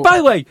Workout. By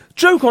the way,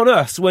 joke on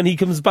us when he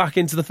comes back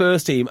into the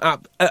first team.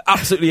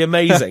 Absolutely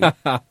amazing.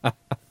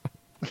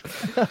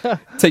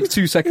 Takes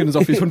 2 seconds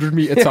off his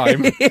 100-metre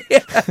time.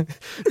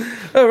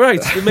 Oh, right.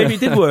 Maybe it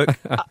did work.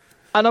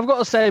 And I've got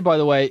to say, by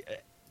the way,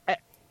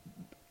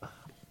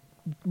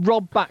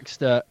 Rob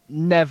Baxter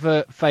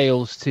never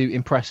fails to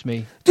impress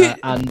me.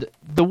 And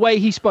the way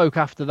he spoke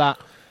after that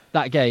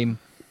game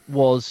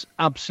was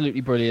absolutely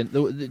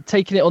brilliant.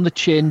 Taking it on the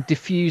chin,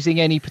 diffusing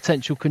any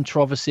potential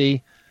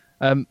controversy.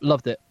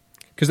 Loved it.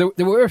 Because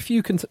there were a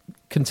few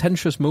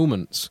contentious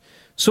moments.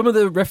 Some of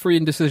the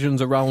refereeing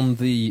decisions around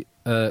the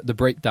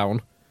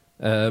breakdown,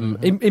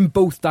 in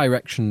both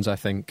directions, I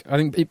think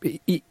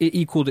it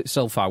equaled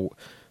itself out.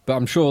 But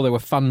I'm sure there were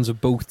fans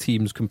of both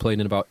teams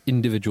complaining about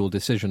individual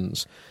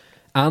decisions.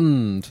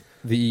 And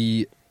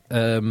the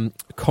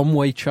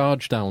Conway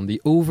charge down,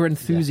 the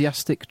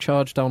over-enthusiastic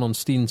charge down on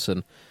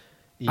Steenson.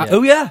 Yeah.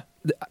 Oh, yeah.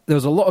 There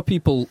was a lot of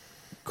people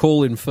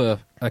calling for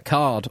a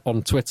card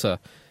on Twitter.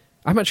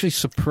 I'm actually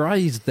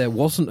surprised there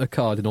wasn't a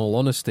card, in all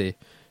honesty,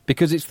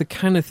 because it's the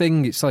kind of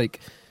thing, it's like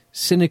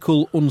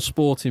cynical,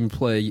 unsporting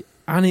play,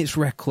 and it's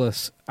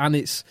reckless, and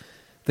it's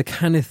the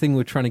kind of thing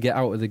we're trying to get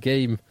out of the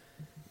game.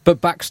 But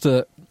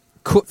Baxter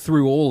cut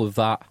through all of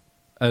that,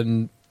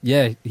 and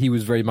yeah, he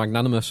was very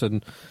magnanimous,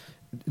 and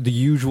the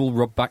usual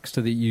Rob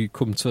Baxter that you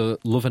come to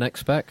love and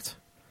expect.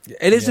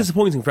 It is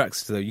disappointing for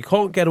Exeter, though. You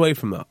can't get away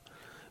from that.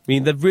 I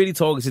mean, they've really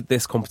targeted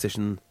this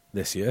competition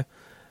this year.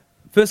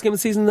 First game of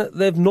the season that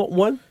they've not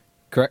won.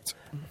 Correct.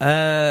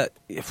 I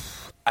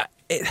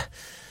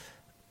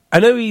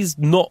know he's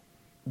not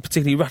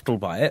particularly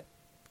rattled by it,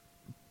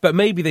 but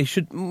maybe they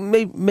should.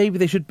 Maybe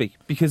they should be,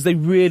 because they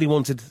really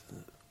wanted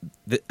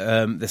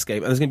this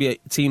game, and there's going to be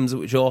teams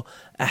which are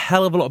a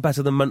hell of a lot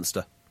better than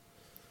Munster.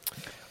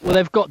 Well,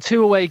 they've got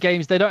 2 away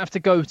games. They don't have to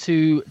go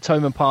to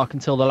Thomond Park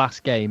until the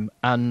last game,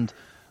 and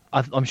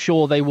I'm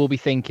sure they will be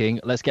thinking,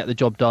 let's get the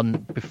job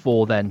done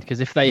before then,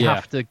 because if they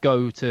have to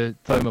go to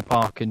Thomond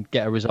Park and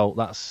get a result,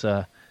 that's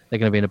they're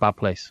going to be in a bad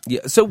place.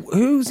 Yeah. So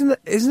who's in that?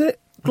 Isn't it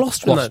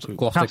Gloucester?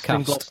 Gloucester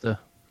Cast. Gloucester.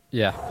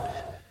 Yeah.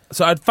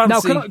 So I'd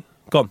fancy. Now,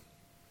 go on.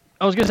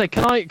 I was going to say,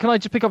 can I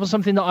just pick up on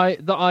something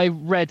that I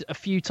read a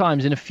few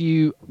times in a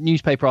few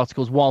newspaper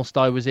articles whilst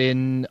I was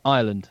in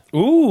Ireland?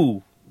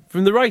 Ooh,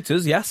 from the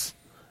writers, yes.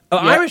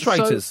 Irish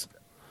writers.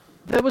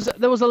 So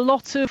there was a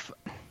lot of.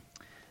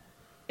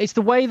 It's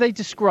the way they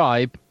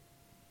describe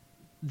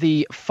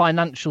the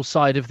financial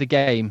side of the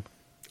game.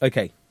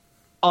 Okay.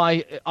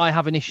 I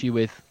have an issue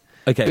with.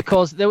 Okay.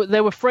 Because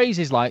there were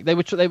phrases like there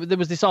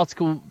was this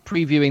article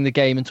previewing the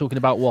game and talking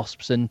about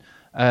Wasps, and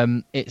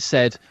it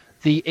said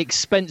the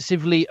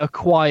expensively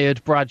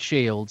acquired Brad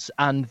Shields,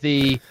 and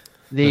the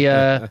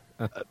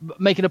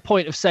making a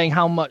point of saying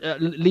how much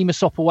Lima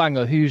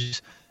Sopawanga,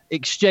 who's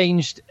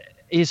exchanged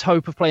his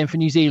hope of playing for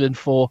New Zealand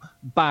for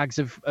bags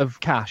of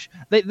cash.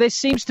 There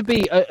seems to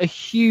be a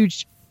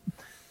huge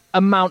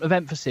amount of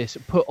emphasis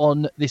put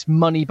on this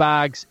money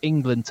bags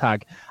England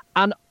tag,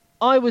 and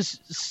I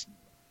was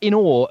in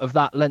awe of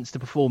that Leinster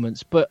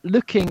performance. But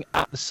looking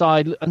at the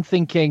side and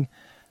thinking,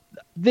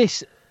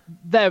 there's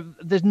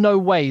no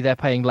way they're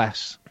paying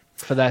less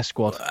for their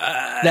squad.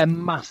 Their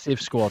massive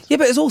squad. Yeah,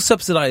 but it's all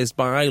subsidised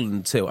by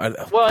Ireland too.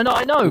 Well,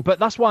 I know, but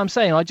that's why I'm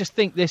saying I just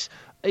think this.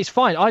 It's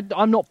fine.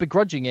 I'm not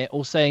begrudging it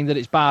or saying that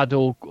it's bad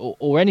or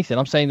anything.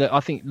 I'm saying that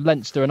I think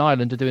Leinster and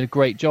Ireland are doing a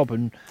great job,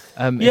 and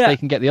if they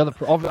can get the other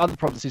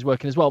provinces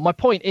working as well. My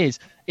point is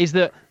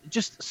that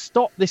just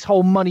stop this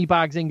whole money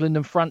bags England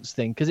and France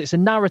thing, because it's a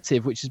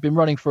narrative which has been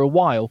running for a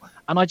while,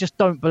 and I just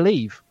don't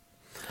believe.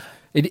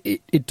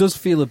 It does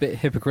feel a bit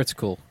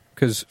hypocritical,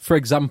 because, for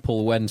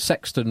example, when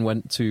Sexton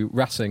went to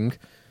Racing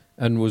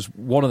and was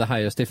one of the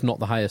highest, if not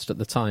the highest at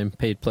the time,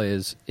 paid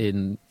players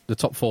in the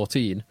top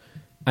 14,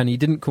 and he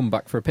didn't come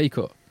back for a pay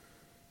cut.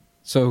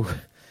 So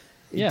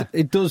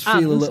it does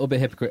feel a little bit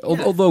hypocritical.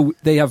 Yeah. Although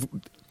they have,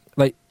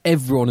 like,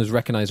 everyone has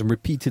recognised and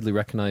repeatedly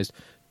recognised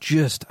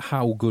just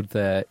how good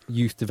their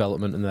youth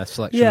development and their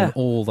selection and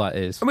all that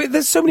is. I mean,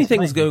 there's so many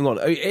things going on.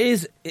 It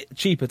is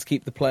cheaper to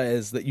keep the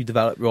players that you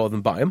develop rather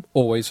than buy them.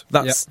 Always.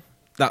 That's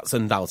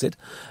undoubted.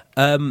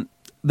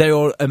 they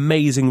are an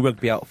amazing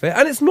rugby outfit.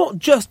 And it's not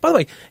just, by the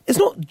way, it's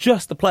not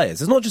just the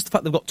players. It's not just the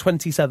fact they've got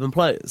 27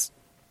 players.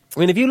 I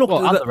mean, if you look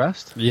at the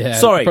rest? Yeah.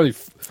 Sorry. Probably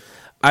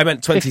I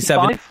meant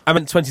 27. 55? I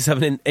meant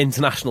 27 in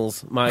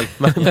internationals. My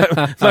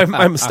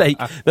mistake.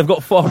 They've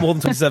got far more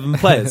than 27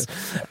 players.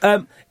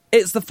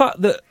 It's the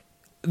fact that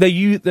they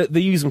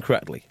use them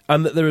correctly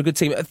and that they're a good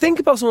team. Think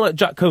about someone like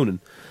Jack Conan.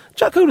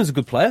 Jack Conan's a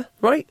good player,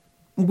 right?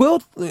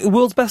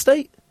 World's best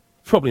 8?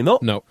 Probably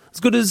not. No. As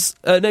good as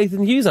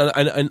Nathan Hughes.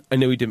 I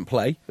know he didn't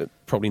play, but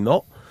probably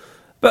not.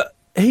 But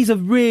he's a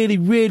really,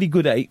 really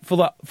good 8 for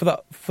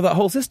that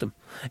whole system.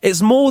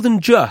 It's more than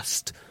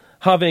just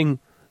having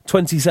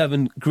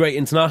 27 great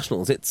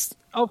internationals. It's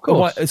of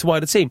course. It's a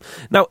wider team.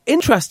 Now,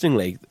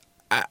 interestingly,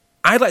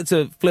 I'd like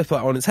to flip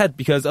that on its head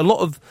because a lot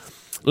of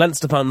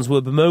Leinster fans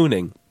were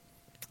bemoaning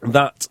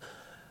that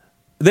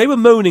they were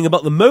moaning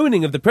about the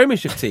moaning of the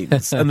Premiership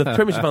teams, and the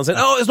Premiership fans said,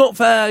 "Oh, it's not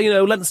fair.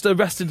 Leinster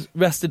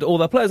rested all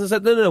their players." I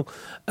said, "No.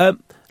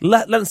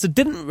 Leinster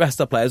didn't rest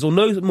their players, or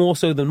no more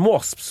so than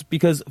Wasps,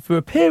 because for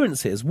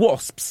appearances,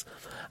 Wasps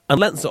and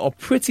Leinster are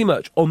pretty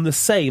much on the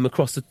same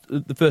across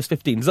the first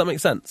 15. Does that make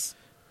sense?"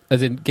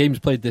 As in, games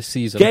played this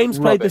season. Games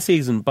played this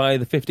season by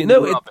the 15.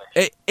 No,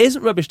 it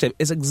isn't rubbish, Tim.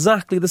 It's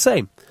exactly the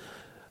same.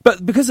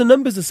 But because the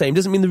numbers are the same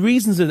doesn't mean the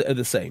reasons are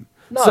the same.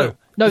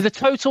 No, the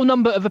total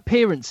number of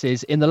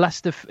appearances in the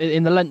Leinster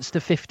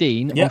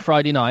 15 on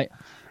Friday night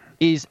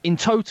is in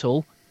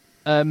total.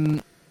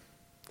 Hold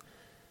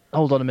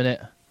on a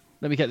minute.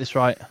 Let me get this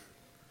right.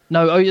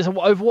 No,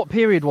 over what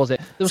period was it?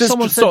 There was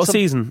someone sort of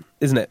season,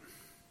 isn't it?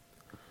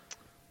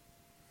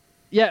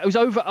 Yeah, it was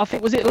over. I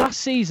think was it last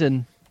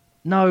season.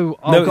 No,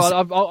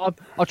 God,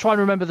 I'll try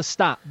and remember the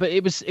stat, but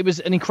it was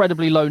an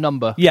incredibly low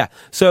number. Yeah,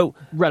 so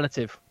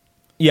relative.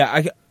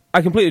 Yeah,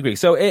 I completely agree.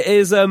 So it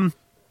is. I'm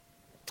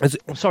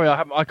sorry,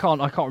 I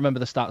can't remember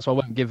the stat, so I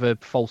won't give a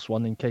false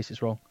one in case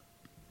it's wrong.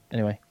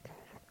 Anyway,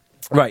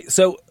 right.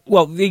 So,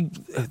 well, the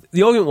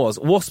argument was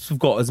Wasps have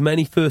got as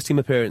many first team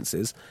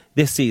appearances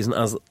this season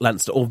as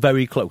Leinster, or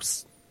very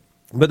close,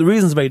 but the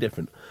reasons are very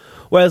different.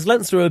 Whereas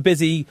Leinster are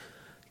busy,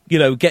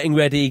 getting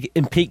ready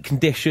in peak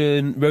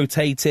condition,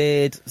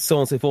 rotated, so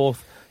on and so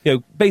forth.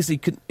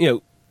 Basically,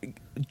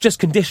 just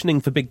conditioning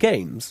for big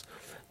games.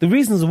 The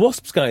reasons the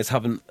Wasps guys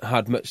haven't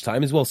had much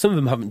time is, well, some of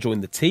them haven't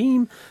joined the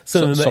team.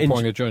 Some of them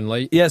are joined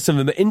late. Yeah, some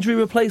of them are injury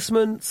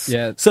replacements.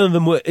 Yeah. Some of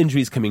them were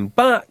injuries coming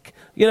back.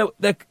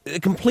 They're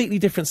completely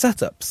different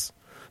setups.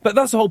 But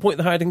that's the whole point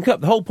of the Heineken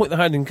Cup. The whole point of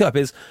the Heineken Cup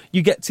is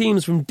you get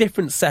teams from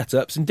different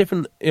setups and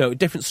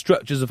different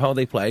structures of how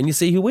they play, and you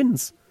see who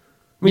wins.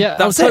 I mean,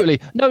 totally.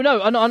 It. No,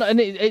 and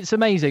it's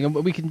amazing, and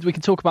we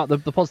can talk about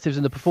the positives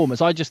in the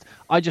performance. I just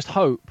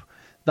hope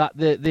that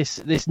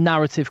this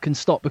narrative can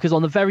stop, because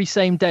on the very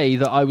same day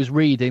that I was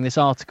reading this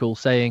article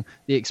saying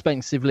the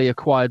expensively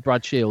acquired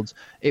Brad Shields,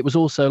 it was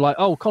also like,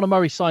 oh, Conor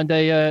Murray signed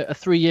a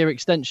 3-year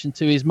extension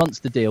to his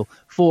Munster deal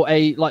for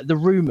the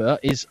rumour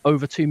is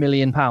over £2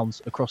 million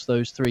across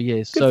those 3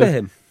 years. Good for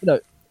him.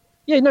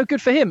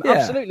 Good for him. Yeah.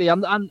 Absolutely,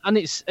 and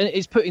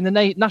it's putting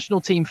the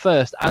national team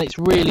first, and it's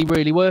really,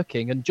 really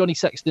working. And Johnny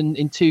Sexton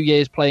in 2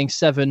 years playing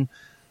 7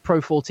 Pro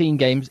 14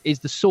 games is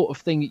the sort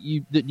of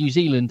thing that New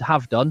Zealand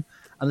have done,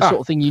 and the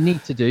sort of thing you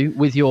need to do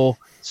with your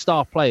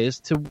star players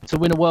to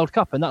win a World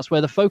Cup, and that's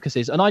where the focus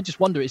is. And I just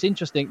wonder, it's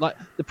interesting, like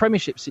the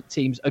Premiership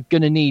teams are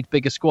going to need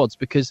bigger squads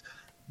because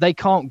they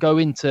can't go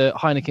into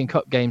Heineken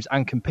Cup games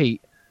and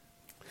compete.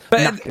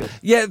 But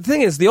the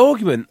thing is, the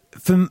argument,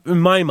 in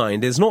my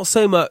mind, is not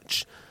so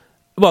much.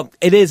 Well,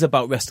 it is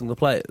about resting the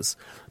players,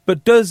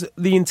 but does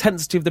the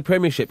intensity of the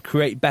Premiership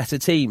create better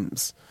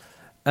teams?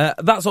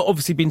 That's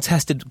obviously been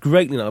tested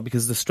greatly now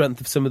because of the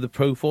strength of some of the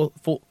Pro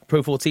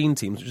 14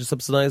 teams, which are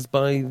subsidised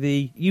by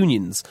the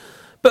unions.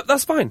 But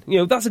that's fine.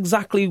 That's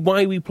exactly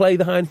why we play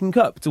the Heineken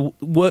Cup, to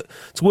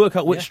work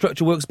out which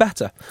structure works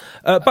better.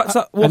 Back to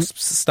that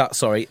Wasps stat,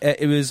 sorry.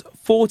 It was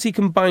 40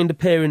 combined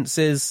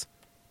appearances.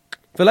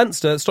 For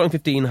Leinster, starting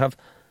 15 have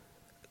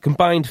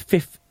combined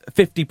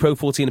 50 Pro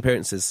 14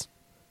 appearances.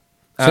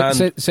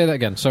 Say that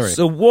again, sorry.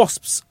 So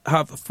Wasps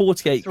have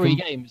 48... 3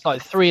 games,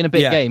 like 3 and a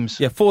bit games.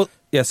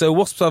 Yeah, so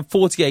Wasps have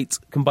 48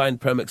 combined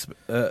Prem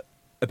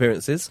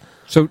appearances.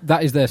 So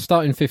that is their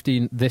starting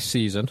 15 this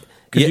season.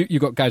 Because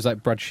you've got guys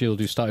like Brad Shield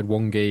who started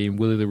 1 game,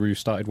 Willie LaRue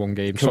started 1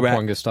 game,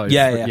 Sopwanga started...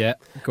 Yeah,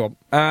 go on.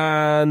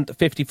 And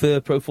 50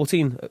 for Pro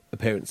 14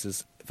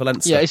 appearances for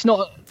Leinster. Yeah, it's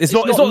not the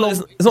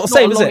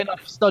same, is it?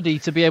 Enough study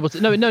to be able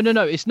to...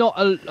 No, it's not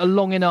a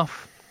long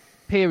enough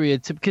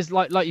period to... Because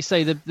like you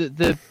say,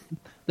 the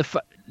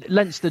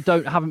Leinster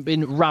haven't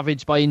been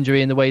ravaged by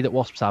injury in the way that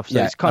Wasps have,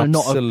 so it's kind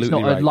of not a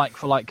like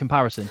for like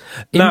comparison.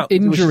 Now,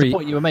 which injury, is the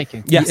point you were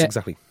making. Yes,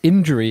 exactly.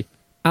 Injury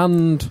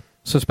and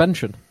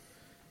suspension,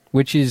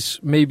 which is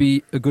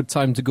maybe a good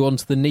time to go on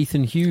to the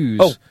Nathan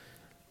Hughes.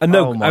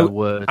 My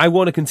word! I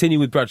want to continue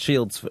with Brad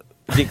Shields,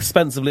 the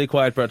expensively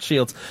acquired Brad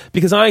Shields,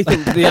 because I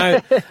think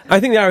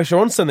the Irish are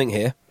on something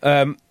here.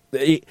 And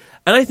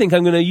I think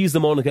I'm going to use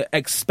the moniker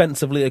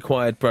expensively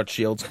acquired Brad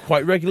Shields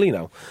quite regularly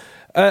now.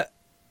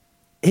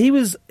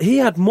 He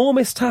had more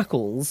missed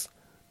tackles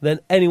than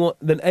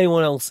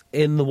anyone else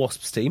in the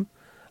Wasps team.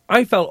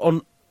 I felt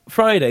on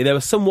Friday there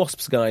were some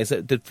Wasps guys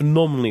that did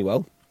phenomenally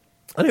well.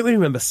 I don't really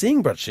remember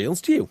seeing Brad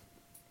Shields, do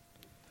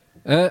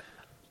you?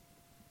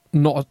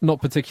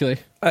 Not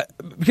particularly.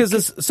 Because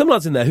there's some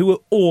lads in there who were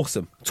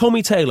awesome.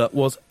 Tommy Taylor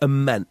was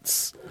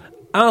immense.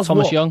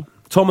 Thomas Young,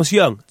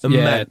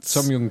 immense.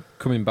 Yeah, Tom Young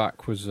coming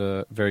back was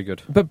very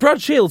good. But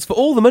Brad Shields, for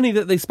all the money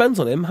that they spent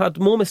on him, had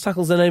more missed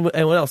tackles than anyone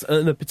else,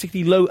 and a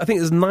particularly low. I think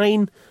there's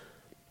nine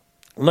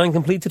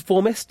completed,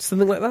 4 missed,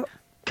 something like that.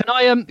 can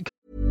I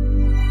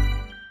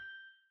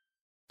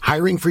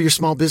Hiring for your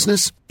small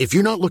business? If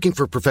you're not looking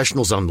for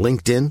professionals on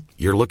LinkedIn,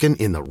 you're looking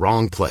in the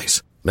wrong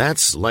place.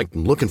 That's like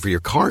looking for your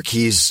car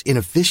keys in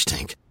a fish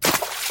tank.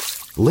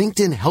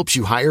 LinkedIn helps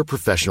you hire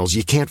professionals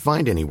you can't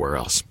find anywhere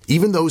else,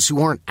 even those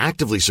who aren't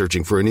actively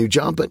searching for a new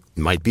job but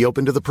might be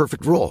open to the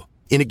perfect role.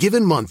 In a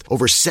given month,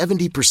 over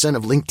 70%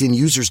 of LinkedIn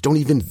users don't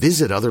even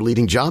visit other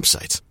leading job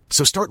sites.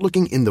 So start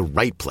looking in the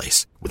right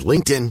place. With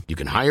LinkedIn, you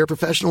can hire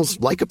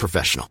professionals like a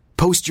professional.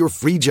 Post your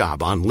free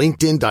job on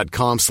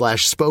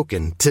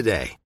linkedin.com/spoken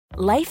today.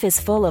 Life is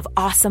full of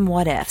awesome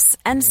what-ifs,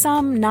 and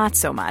some not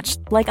so much,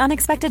 like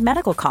unexpected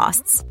medical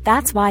costs.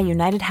 That's why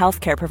United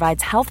Healthcare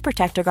provides Health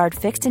Protector Guard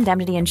fixed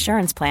indemnity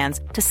insurance plans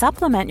to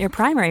supplement your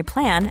primary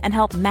plan and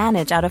help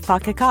manage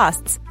out-of-pocket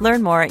costs.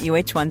 Learn more at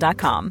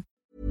uh1.com.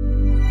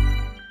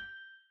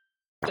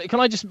 Can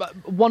I just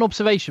one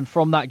observation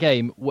from that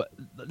game?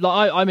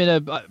 I'm in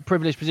a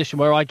privileged position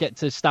where I get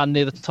to stand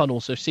near the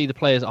tunnel, so see the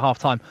players at half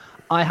time.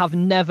 I have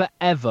never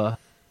ever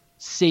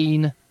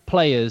seen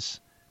players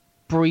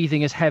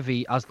breathing as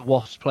heavy as the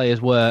Wasps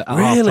players were at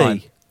half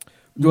time.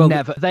 Well,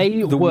 never.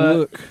 They the were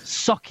work.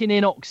 sucking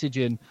in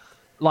oxygen.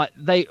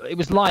 It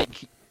was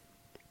like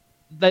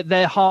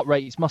their heart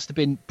rates must have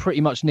been pretty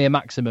much near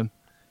maximum,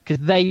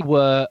 because they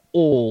were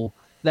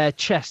their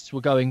chests were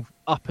going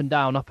up and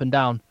down, up and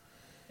down.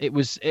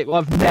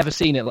 I've never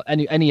seen it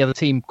any other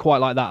team quite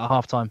like that at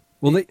half time.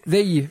 Well,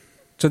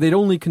 they'd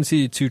only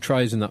conceded 2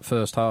 tries in that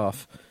first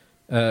half,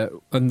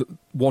 and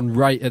one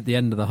right at the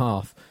end of the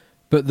half.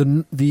 But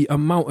the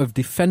amount of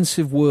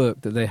defensive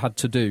work that they had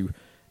to do,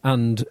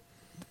 and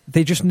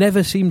they just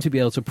never seemed to be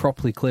able to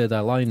properly clear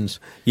their lines.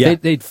 Yeah.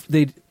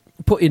 They'd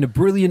put in a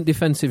brilliant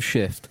defensive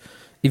shift,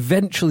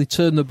 eventually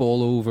turn the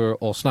ball over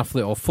or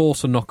snaffle it or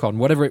force a knock-on,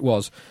 whatever it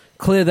was,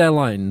 clear their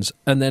lines,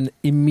 and then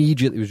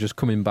immediately was just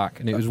coming back.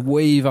 And it was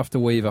wave after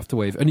wave after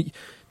wave. And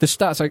the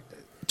stats, like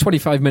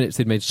 25 minutes,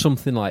 they'd made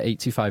something like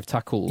 85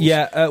 tackles.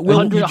 Yeah,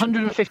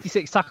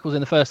 156 tackles in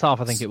the first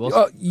half, I think it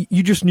was.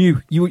 You just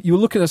knew. You were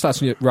looking at the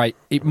stats and you're right,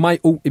 it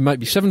might be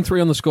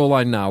 7-3 on the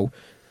scoreline now.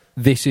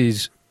 This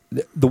is...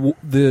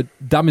 The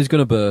dam is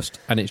going to burst,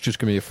 and it's just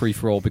going to be a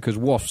free-for-all, because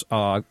Wasps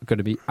are going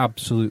to be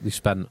absolutely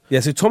spent. Yeah,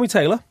 so Tommy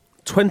Taylor,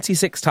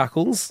 26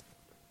 tackles,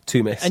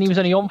 2 missed. And he was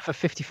only on for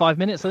 55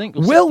 minutes, I think.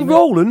 Will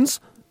Rowlands,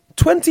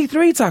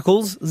 23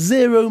 tackles,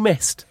 0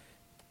 missed.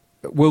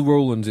 Will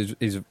Rowlands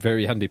is a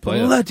very handy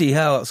player. Bloody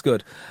hell, that's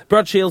good.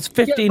 Brad Shields,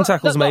 15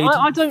 tackles made,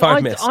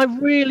 5 missed. I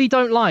really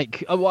don't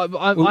like...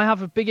 I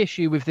have a big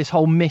issue with this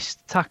whole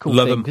missed tackle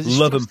thing, because it's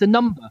just the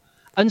number.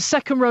 And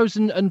second rows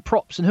and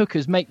props and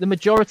hookers make the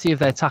majority of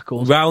their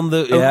tackles around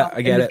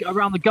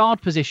the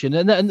guard position,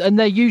 and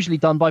they're usually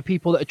done by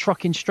people that are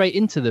trucking straight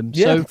into them.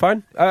 Yeah, so,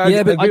 fine.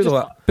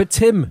 But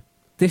Tim,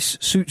 this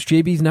suits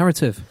JB's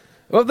narrative.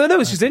 Well,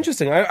 no, it's just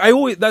interesting. I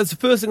always, that's the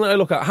first thing that I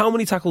look at: how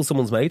many tackles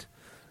someone's made,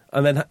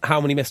 and then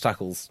how many missed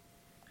tackles.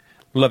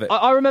 Love it.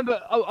 I remember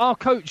our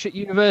coach at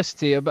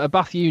university, at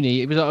Bath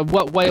Uni. It was a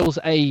Wales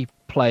A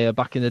player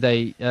back in the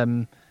day.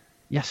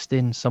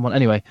 Yestin, someone.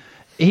 Anyway.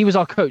 He was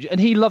our coach, and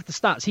he loved the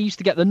stats. He used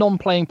to get the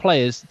non-playing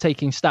players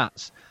taking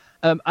stats.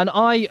 And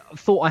I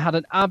thought I had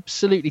an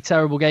absolutely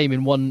terrible game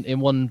in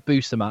one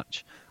booster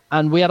match.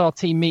 And we had our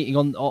team meeting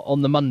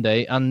on the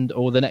Monday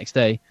or the next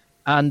day,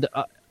 and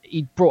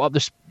he brought up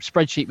the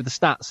spreadsheet with the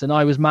stats, and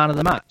I was man of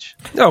the match.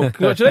 Oh,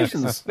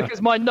 congratulations! Because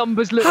my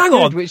numbers look Hang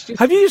good. on, Which just,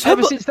 have you used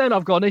ever since then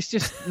I've gone. It's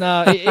just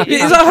no.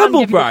 Is that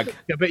humble brag?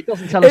 But it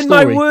doesn't tell a in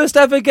story. my worst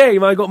ever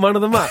game, I got man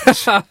of the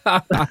match.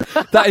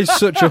 That is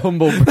such a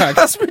humble brag.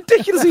 That's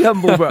ridiculously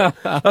humble brag.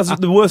 That's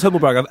the worst humble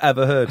brag I've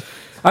ever heard.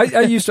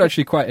 I used to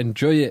actually quite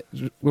enjoy it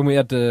when we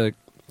had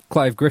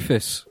Clive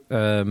Griffiths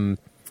coaching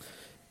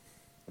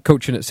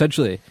at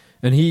Sedgley,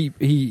 and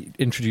he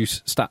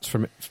introduced stats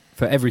for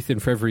everything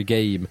for every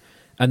game,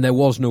 and there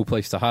was no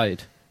place to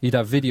hide. You'd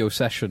have video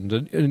sessions,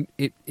 and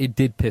it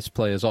did piss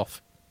players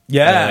off.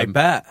 Yeah, I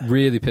bet.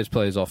 Really pissed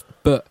players off,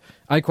 but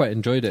I quite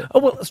enjoyed it. Oh,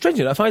 well,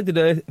 strangely enough, I did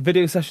a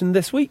video session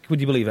this week, would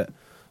you believe it,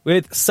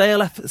 with Sale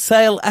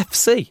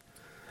FC.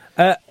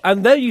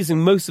 And they're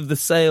using most of the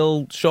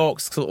Sale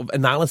Sharks sort of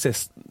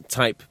analysis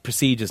type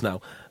procedures now.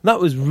 And that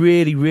was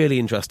really, really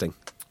interesting.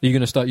 Are you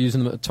going to start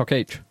using them at Talk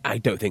H? I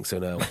don't think so,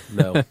 no.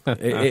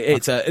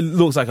 It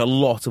looks like a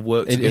lot of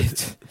work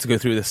to go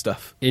through this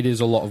stuff. It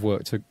is a lot of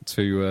work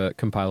to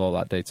compile all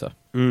that data.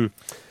 Mm.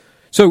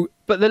 So,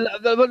 but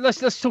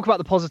let's talk about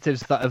the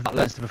positives of that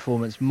Leinster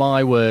performance.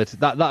 My word,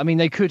 that I mean,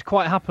 they could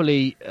quite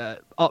happily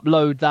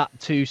upload that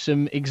to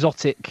some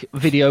exotic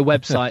video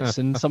websites,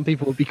 and some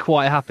people would be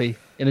quite happy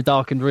in a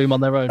darkened room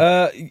on their own.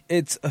 They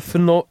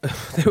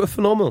were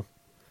phenomenal.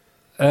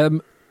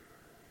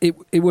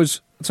 It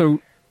was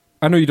so.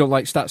 I know you don't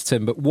like stats,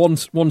 Tim, but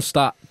one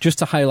stat just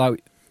to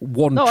highlight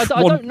one. No, I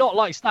don't not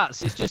like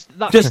stats. It's just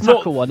that's just the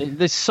tackle one.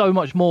 There's so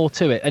much more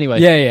to it.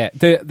 Anyway, yeah,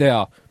 they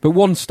are. But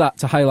one stat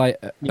to highlight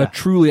a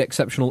truly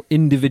exceptional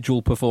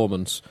individual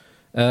performance.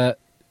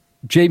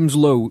 James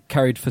Lowe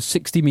carried for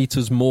 60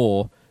 metres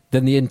more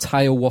than the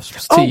entire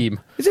Wasps team.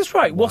 Is this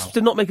right? Wow. Wasps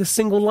did not make a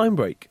single line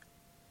break.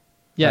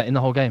 Yeah, in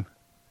the whole game.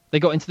 They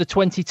got into the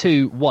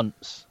 22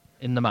 once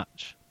in the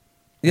match.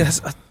 Yes.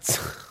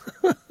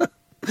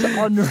 It's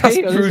unreal, That's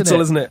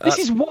brutal, isn't it? This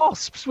is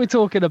Wasps we're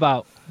talking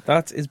about.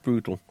 That is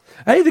brutal.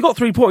 Hey, they got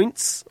 3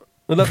 points.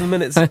 11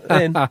 minutes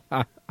in.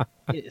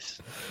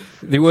 Yes.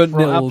 They weren't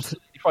nilled.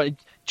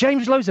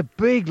 James Lowe's a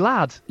big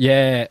lad.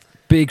 Yeah,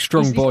 big,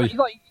 strong boy. He's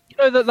like, you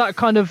know that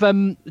kind of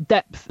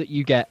depth that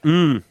you get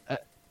when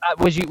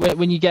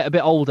you get a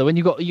bit older, when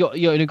you've got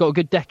a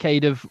good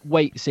decade of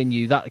weights in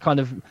you, that kind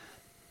of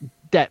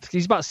depth.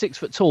 He's about 6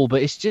 foot tall,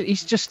 but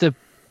he's just a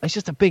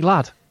big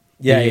lad.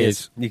 Yeah, he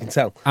is. You can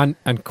tell. And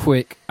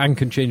quick, and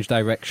can change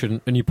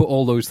direction, and you put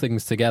all those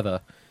things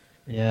together.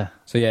 Yeah.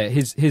 So yeah,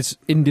 his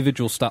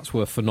individual stats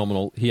were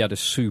phenomenal. He had a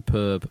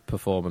superb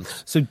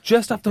performance. So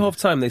just after half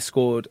time, they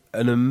scored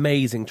an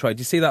amazing try.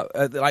 Do you see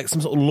that? Like some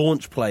sort of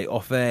launch play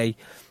off a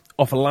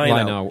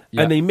line out.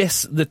 Yeah. And they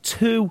miss the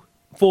 2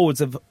 forwards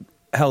have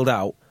held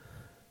out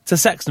to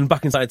Sexton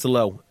back inside to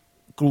Lowe.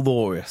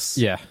 Glorious.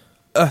 Yeah.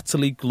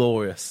 Utterly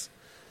glorious.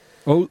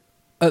 Well,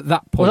 at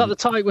that point,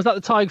 was that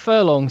the Tig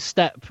Furlong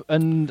step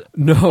and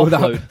no,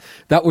 offload?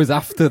 that was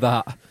after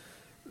that.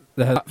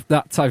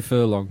 That Tig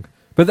Furlong.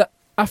 But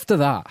after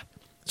that,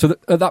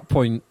 at that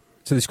point,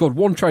 so they scored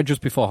 1 try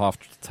just before half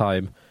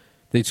time.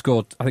 They'd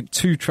scored, I think,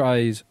 2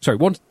 tries. Sorry,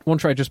 one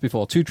try just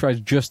before, 2 tries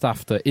just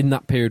after. In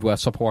that period where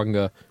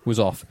Sopawanga was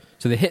off,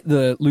 so they hit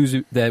their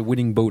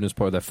winning bonus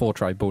point, their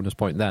 4-try bonus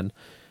point then.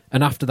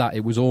 And after that,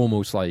 it was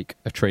almost like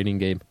a training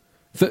game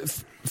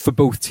for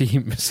both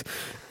teams.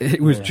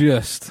 It was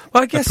just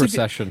a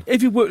procession.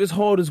 If you worked as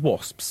hard as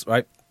Wasps,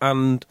 right,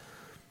 and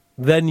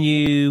then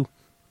if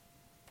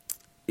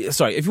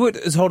you worked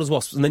as hard as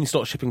Wasps and then you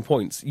start shipping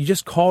points, you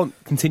just can't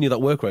continue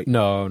that work rate.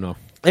 No.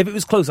 If it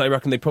was close, I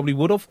reckon they probably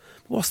would have.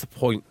 What's the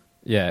point?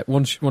 Yeah,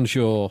 once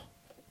you've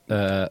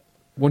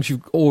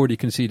already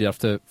conceded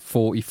after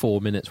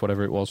 44 minutes,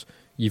 whatever it was,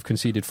 you've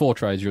conceded 4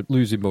 tries, you're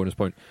losing bonus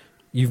point.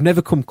 You've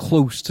never come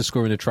close to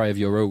scoring a try of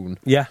your own.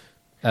 Yeah.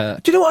 Do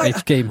you know what?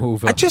 It's game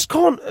over. I just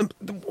can't.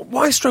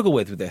 What I struggle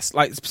with this,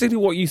 like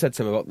specifically what you said,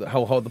 Tim, about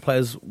how hard the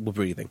players were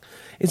breathing,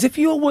 is if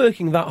you're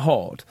working that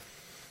hard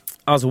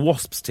as a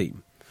Wasps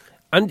team,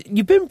 and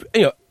you've been,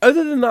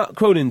 other than that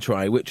Cronin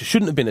try, which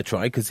shouldn't have been a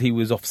try because he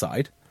was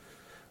offside,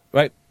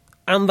 right,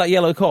 and that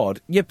yellow card,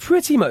 you're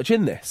pretty much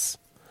in this.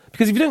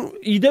 Because if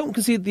you don't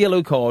concede the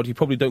yellow card, you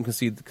probably don't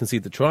concede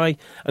the try,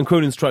 and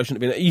Cronin's try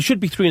shouldn't have been. You should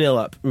be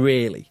 3-0 up,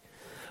 really.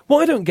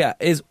 What I don't get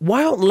is,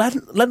 why aren't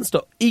Leinster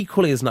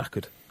equally as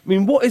knackered? I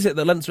mean, what is it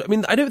that Leinster... I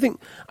mean,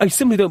 I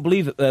simply don't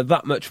believe that they're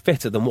that much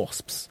fitter than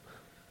Wasps.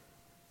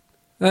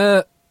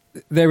 There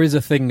is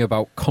a thing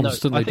about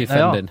constantly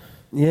defending.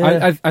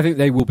 Yeah. I think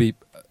they will be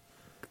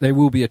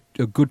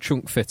a good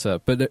chunk fitter,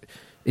 but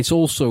it's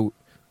also,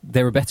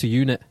 they're a better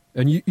unit.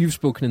 And you've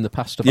spoken in the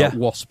past about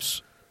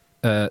Wasps'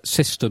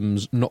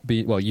 systems not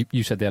being... Well,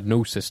 you said they had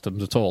no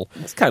systems at all.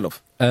 It's kind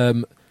of...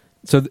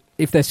 So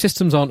if their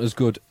systems aren't as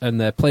good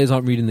and their players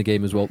aren't reading the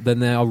game as well, then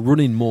they are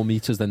running more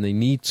meters than they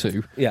need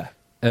to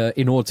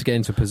in order to get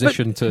into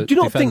position to defend. Do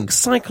you not think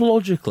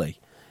psychologically,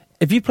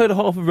 if you played a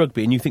half of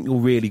rugby and you think you're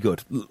really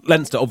good,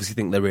 Leinster obviously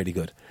think they're really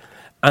good,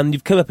 and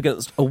you've come up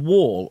against a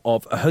wall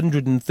of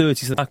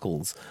 130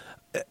 tackles,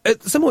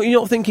 at some point you're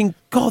not thinking,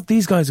 God,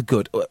 these guys are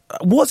good.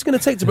 What's it going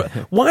to take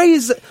to... Why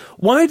does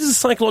the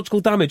psychological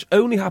damage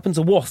only happen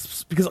to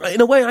Wasps? Because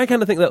in a way I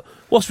kind of think that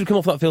Wasps would come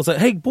off that field and say,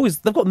 hey, boys,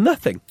 they've got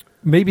nothing.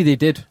 Maybe they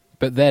did,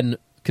 but then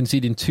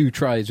conceding 2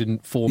 tries in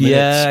 4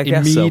 minutes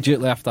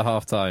immediately after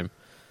half-time.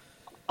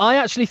 I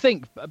actually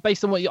think,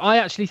 based on I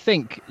actually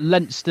think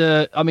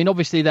Leinster, I mean,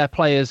 obviously their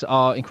players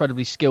are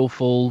incredibly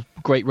skillful,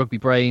 great rugby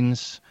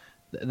brains.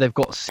 They've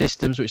got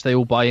systems which they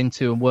all buy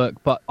into and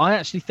work, but I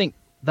actually think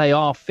they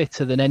are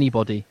fitter than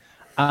anybody.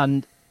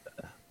 And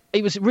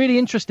it was really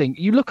interesting.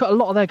 You look at a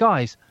lot of their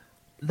guys,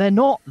 they're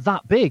not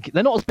that big.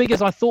 They're not as big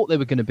as I thought they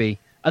were going to be.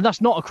 And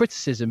that's not a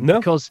criticism,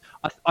 because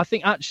I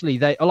think actually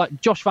they are, like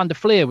Josh van der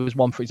Fleer was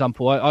one, for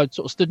example. I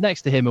sort of stood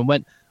next to him and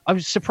went, I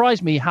was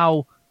surprised me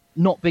how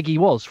not big he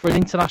was for an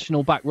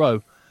international back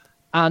row.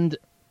 And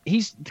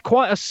he's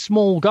quite a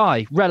small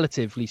guy,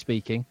 relatively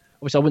speaking.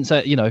 Obviously, I wouldn't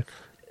say,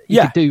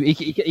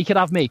 he could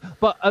have me.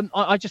 But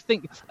I just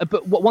think,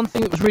 but one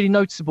thing that was really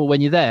noticeable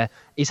when you're there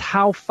is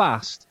how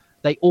fast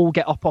they all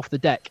get up off the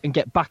deck and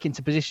get back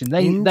into position.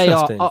 They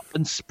are up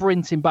and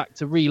sprinting back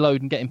to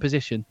reload and get in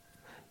position.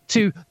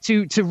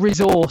 to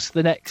resource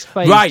the next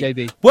phase, Right.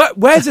 JB.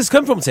 Where's this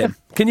come from, Tim?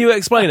 Can you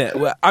explain it?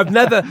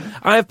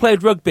 I have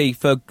played rugby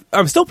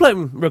I'm still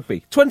playing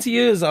rugby. 20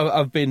 years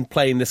I've been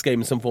playing this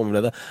game in some form or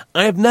another.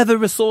 I have never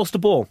resourced a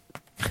ball.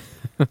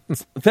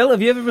 Phil,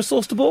 have you ever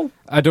resourced a ball?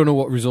 I don't know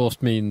what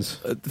resourced means.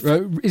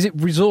 Is it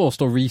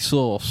resourced or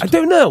resourced? I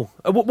don't know.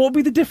 What would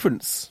be the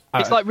difference?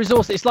 It's like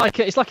resource. It's like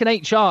an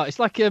HR. It's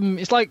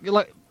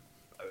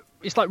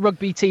like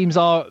rugby teams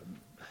are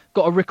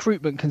got a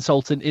recruitment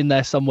consultant in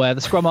there somewhere.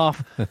 The scrum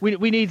half. we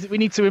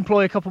need to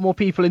employ a couple more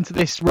people into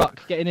this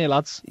ruck. Get in here,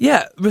 lads.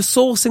 Yeah,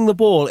 resourcing the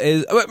ball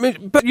is.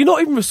 But you're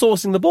not even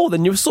resourcing the ball.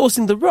 Then you're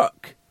resourcing the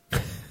ruck.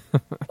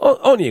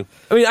 Aren't you?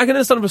 I mean, I can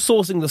understand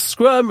resourcing the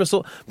scrum,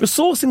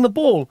 resourcing the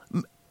ball.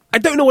 I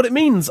don't know what it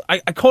means. I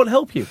can't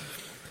help you.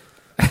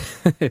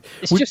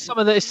 It's just some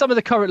of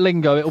the current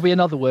lingo. It'll be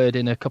another word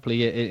in a couple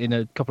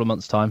of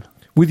months' time.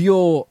 With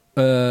your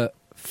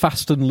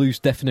fast and loose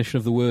definition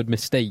of the word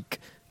mistake,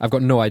 I've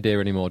got no idea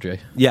anymore, Jay.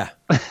 Yeah.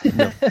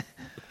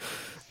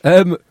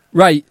 No.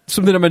 Right,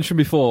 something I mentioned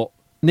before.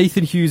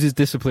 Nathan Hughes'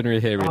 disciplinary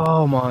hearing.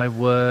 Oh my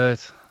word!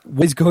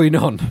 What is going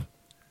on?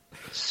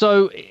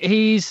 So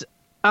he's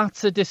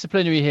at a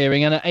disciplinary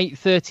hearing, and at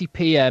 8:30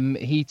 p.m.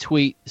 he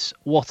tweets,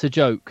 "What a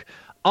joke."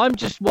 I'm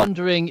just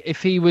wondering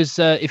if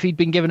he'd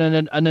been given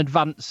an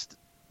advanced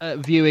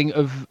viewing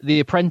of The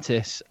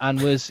Apprentice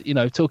and was,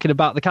 talking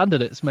about the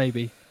candidates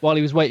maybe while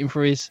he was waiting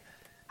for his.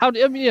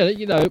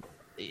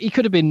 He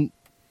could have been.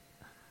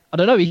 I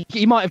don't know.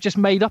 He might have just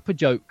made up a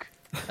joke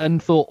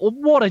and thought, "Oh,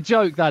 what a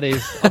joke that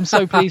is! I'm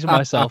so pleased with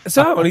myself."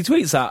 So when he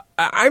tweets that,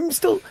 I'm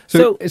still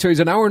So it's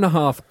an hour and a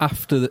half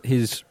after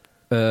his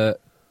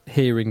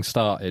hearing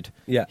started.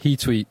 Yeah. He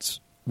tweets,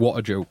 "What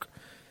a joke,"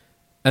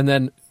 and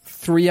then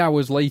 3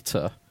 hours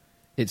later,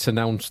 it's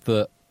announced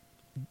that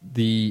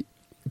the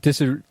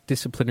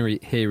disciplinary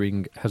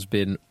hearing has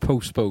been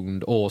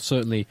postponed, or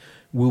certainly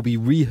will be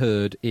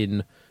reheard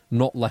in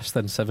not less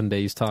than 7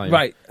 days' time.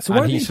 Right. So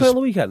why did he play on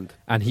the weekend?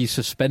 And he's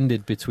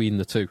suspended between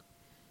the two.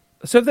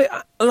 So they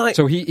like.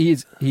 So he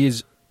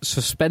is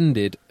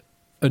suspended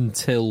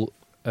until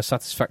a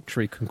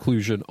satisfactory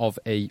conclusion of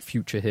a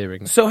future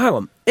hearing. So hang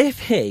on.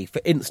 If he,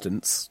 for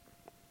instance,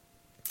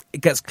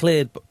 it gets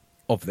cleared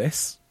of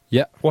this,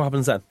 Yeah. what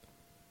happens then?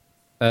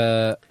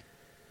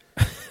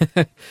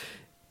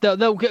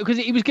 Because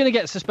he was going to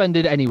get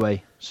suspended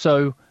anyway.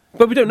 So,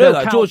 But we don't know they'll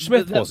that. count- George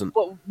Smith they'll- wasn't.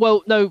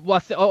 Well, no.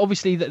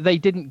 Obviously, they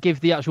didn't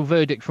give the actual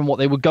verdict from what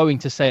they were going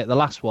to say at the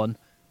last one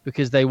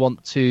because they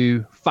want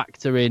to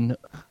factor in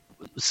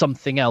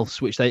something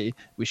else, which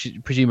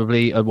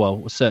presumably,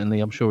 certainly,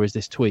 I'm sure, is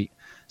this tweet.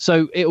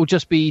 So it'll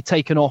just be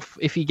taken off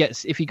if he got a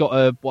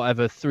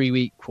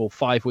 3-week or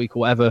 5-week or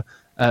whatever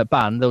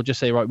ban. They'll just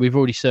say, right, we've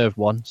already served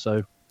one,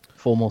 so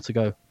 4 more to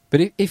go.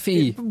 But if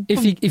he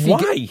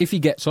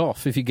gets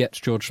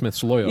George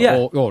Smith's lawyer,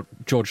 Yeah. or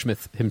George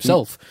Smith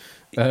himself,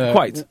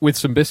 Quite. with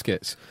some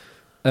biscuits.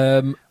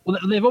 Well,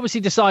 they've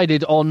obviously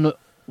decided on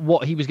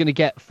what he was going to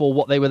get for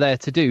what they were there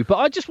to do. But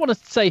I just want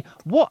to say,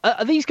 what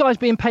are these guys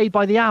being paid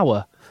by the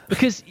hour?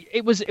 Because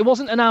it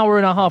wasn't an hour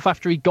and a half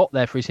after he got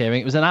there for his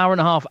hearing. It was an hour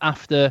and a half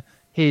after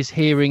his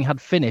hearing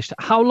had finished.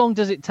 How long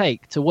does it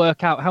take to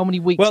work out how many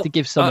weeks to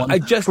give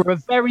someone for a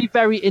very,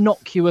 very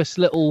innocuous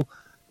little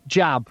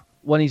jab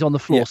when he's on the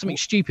floor? Yeah. Something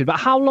stupid. But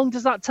how long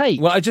does that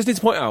take? Well, I just need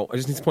to point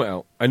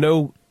out. I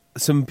know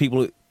some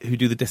people who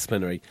do the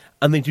disciplinary,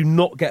 and they do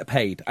not get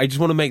paid. I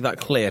just want to make that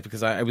clear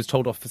because I was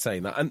told off for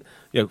saying that. And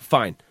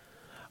fine.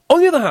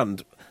 On the other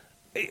hand,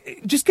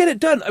 just get it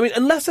done. I mean,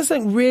 unless there's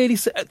something really,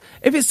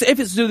 if it's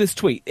to do this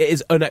tweet, it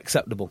is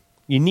unacceptable.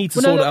 You need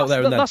to sort it out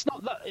there and then. That's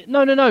not.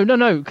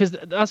 No. Because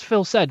as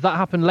Phil said, that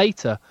happened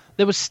later.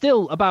 There was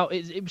still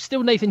it was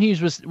still Nathan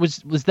Hughes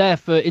was there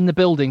in the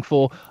building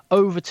for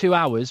over 2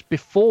 hours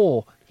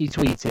before he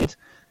tweeted.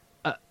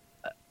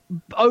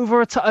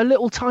 Over a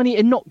little tiny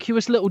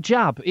innocuous little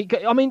jab.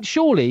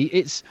 Surely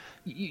it's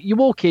you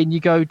walk in, you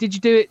go, "Did you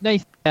do it,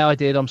 Nathan?" "Yeah, I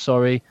did. I'm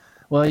sorry."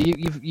 "Well,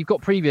 you've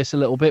got previous a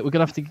little bit. We're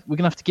gonna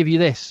have to give you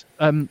this.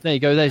 There you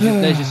go. There's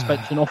your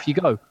suspension. Off you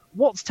go."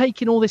 What's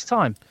taking all this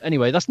time?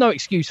 Anyway, that's no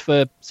excuse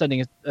for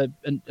sending a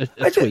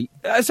tweet.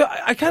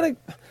 I kind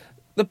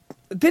of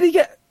did he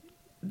get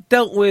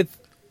dealt with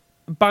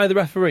by the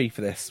referee for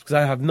this? Because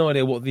I have no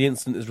idea what the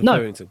incident is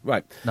referring to.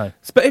 Right. No.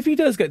 But if he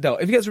does get dealt,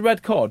 if he gets a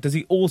red card, does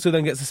he also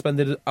then get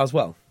suspended as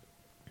well?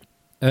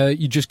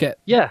 You just get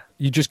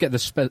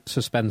the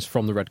suspense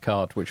from the red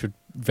card, which would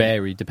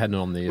vary depending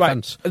on the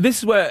offence. This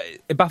is where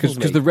it baffles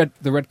me. Because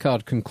the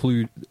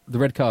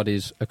red card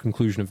is a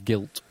conclusion of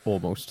guilt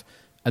almost,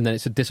 and then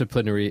it's a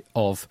disciplinary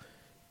of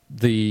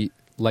the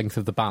length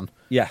of the ban.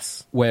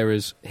 Yes.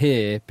 Whereas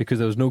here, because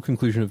there was no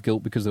conclusion of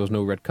guilt, because there was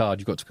no red card,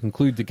 you've got to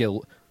conclude the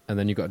guilt, and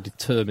then you've got to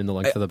determine the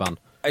length of the ban.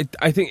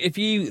 I think if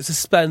you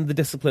suspend the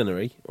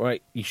disciplinary,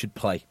 right, you should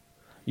play.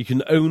 You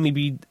can only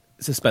be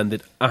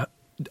suspended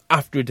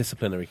after a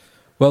disciplinary.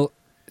 Well,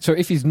 so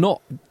if he's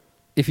found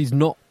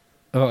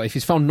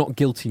not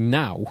guilty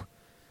now,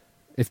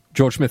 if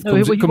George Smith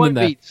comes in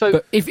there, So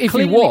but if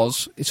he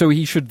was, so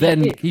he should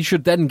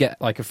then get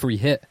like a free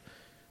hit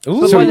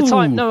Ooh. But by the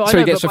time, no, I So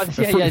he know, gets but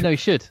he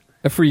should.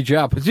 a free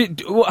jab. Hang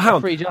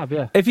on. Free jab,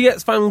 yeah. If he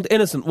gets found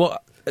innocent,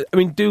 what? I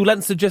mean, do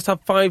Leinster just have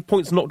 5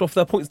 points knocked off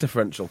their points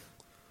differential?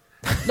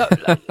 No,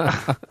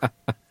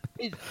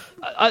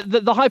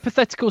 the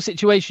hypothetical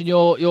situation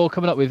you're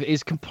coming up with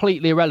is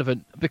completely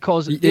irrelevant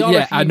because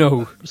I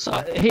know.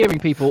 Hearing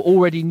people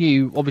already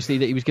knew obviously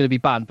that he was going to be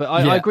banned, but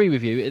I agree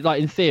with you.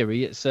 Like in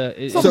theory, it's what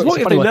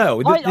if they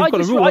know?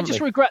 I just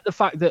regret the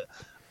fact that,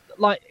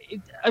 like,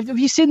 have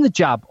you seen the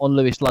jab on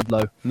Lewis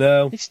Ludlow?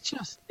 No.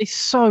 It's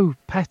so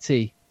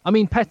petty. I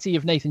mean, petty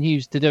of Nathan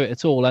Hughes to do it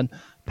at all, and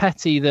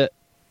petty that.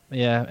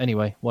 Yeah.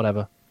 Anyway,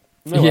 whatever.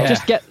 Yeah.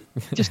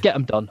 Just get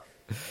them done.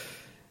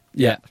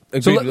 Yeah.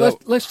 So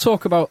let's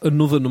talk about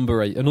another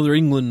number 8, another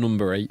England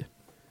number 8.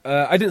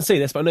 I didn't see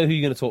this, but I know who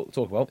you're going to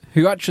talk about.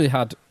 Who actually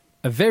had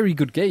a very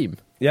good game.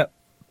 Yep.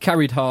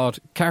 Carried hard,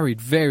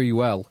 carried very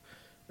well,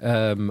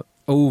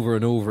 over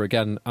and over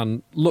again,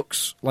 and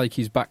looks like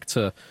he's back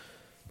to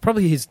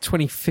probably his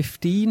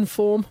 2015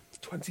 form.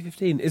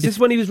 2015. Is this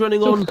when he was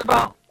running on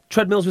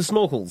treadmills with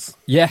snorkels?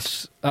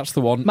 Yes, that's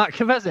the one. Matt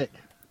Kovacic.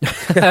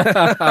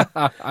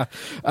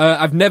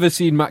 I've never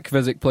seen Matt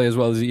Kovacic play as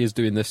well as he is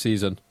doing this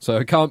season, so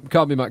it can't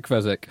be Matt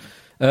Kovacic.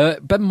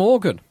 Ben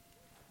Morgan.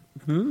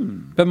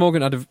 Ben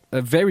Morgan had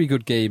a very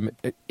good game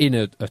in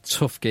a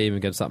tough game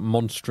against that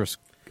monstrous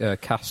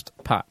cast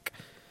pack.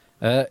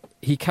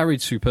 He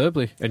carried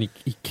superbly, and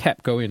he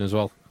kept going as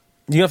well.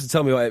 You have to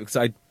tell me about it, because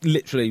I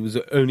literally was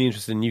only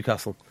interested in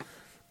Newcastle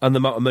and the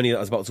amount of money that I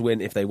was about to win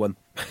if they won.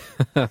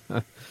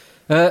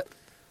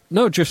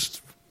 No,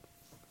 just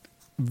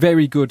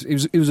very good.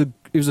 It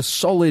was a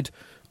solid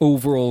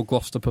overall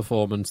Gloucester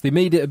performance. They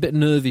made it a bit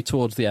nervy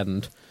towards the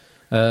end.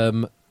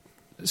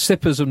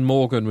 Sippers and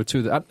Morgan were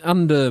two,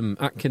 and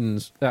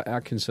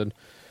Atkinson.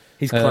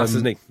 He's class,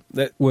 isn't he?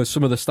 Were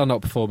some of the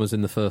standout performers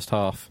in the first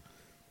half,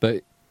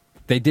 but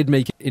they did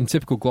make it in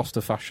typical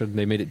Gloucester fashion.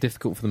 They made it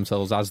difficult for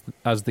themselves as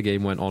the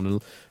game went on,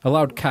 and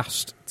allowed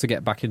Cast to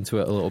get back into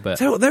it a little bit.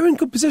 So they're in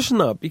good position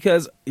now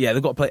because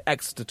they've got to play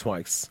Exeter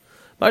twice,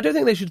 but I don't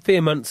think they should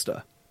fear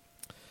Munster.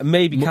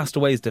 Maybe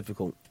Castaway is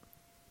difficult.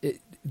 It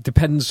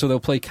depends. So they'll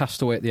play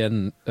Castaway at the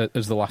end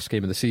as the last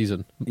game of the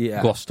season.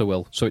 Yeah. Gloucester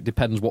will. So it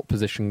depends what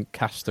position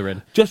Cast are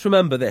in. Just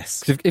remember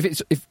this: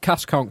 if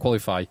Cast can't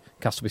qualify,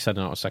 Cast will be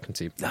sending out a second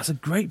team. That's a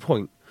great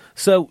point.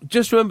 So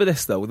just remember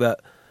this, though, that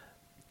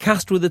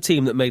Cast were the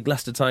team that made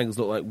Leicester Tigers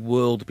look like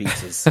world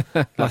beaters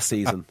last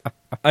season.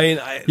 I mean,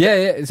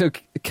 yeah. So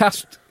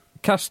Cast,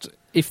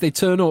 if they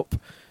turn up,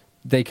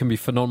 they can be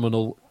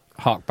phenomenal.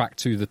 Hark back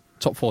to the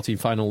top 14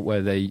 final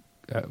where they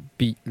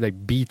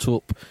beat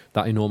up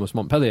that enormous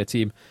Montpellier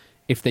team.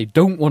 If they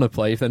don't want to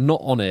play, if they're not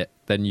on it,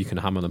 then you can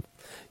hammer them.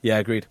 Yeah,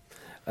 agreed.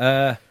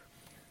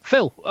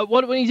 Phil,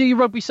 what when you do your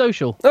rugby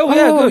social? Oh,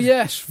 yeah, good.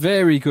 Yes,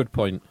 very good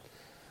point.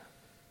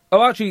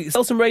 Oh, actually,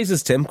 sell some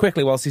razors, Tim,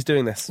 quickly whilst he's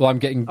doing this. Well, I'm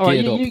getting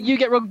geared up. You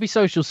get rugby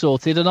social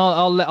sorted, and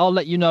I'll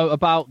let you know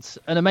about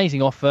an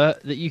amazing offer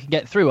that you can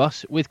get through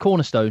us with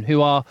Cornerstone,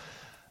 who are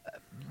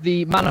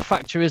the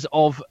manufacturers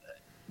of,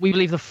 we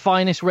believe, the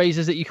finest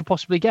razors that you could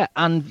possibly get,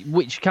 and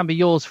which can be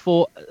yours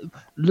for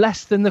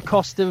less than the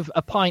cost of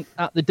a pint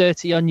at the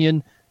Dirty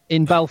Onion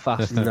in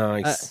Belfast.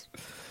 Nice.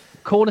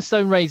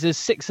 Cornerstone razors,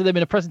 6 of them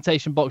in a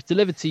presentation box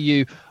delivered to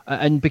you,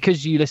 and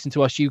because you listen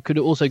to us, you could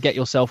also get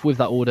yourself with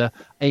that order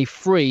a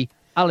free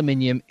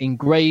aluminium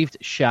engraved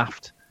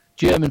shaft,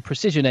 German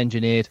precision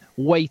engineered,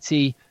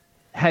 weighty,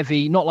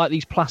 heavy, not like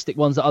these plastic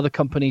ones that other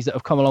companies that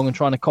have come along and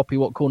trying to copy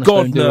what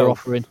Cornerstone are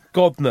offering.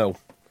 God, no.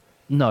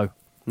 No.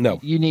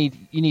 You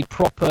need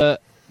proper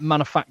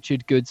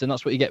manufactured goods, and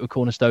that's what you get with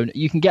Cornerstone.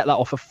 You can get that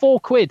off for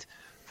 £4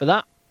 for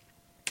that,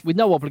 with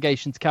no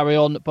obligation to carry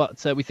on,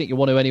 but we think you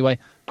want to anyway.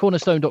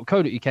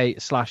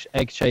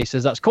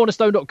 Cornerstone.co.uk/eggchasers. That's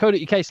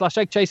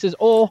cornerstone.co.uk/eggchasers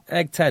or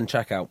Egg10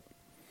 checkout.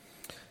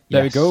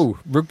 There we go.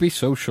 Rugby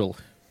social.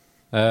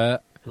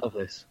 Love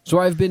this. So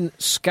I've been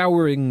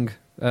scouring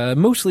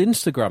mostly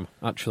Instagram,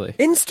 actually.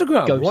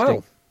 Instagram? Ghosting.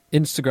 Wow.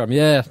 Instagram,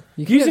 yeah.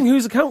 Using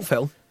whose account,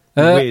 Phil?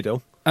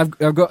 Weirdo. I've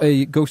got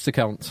a ghost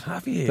account.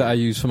 Have you? That I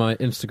use for my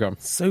Instagram.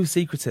 So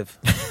secretive.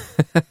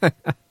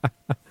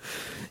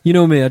 You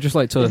know me, I just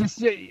like to...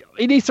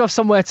 He needs to have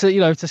somewhere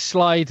to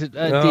slide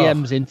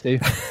DMs into.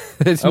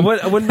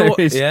 I wonder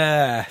what...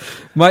 Yeah.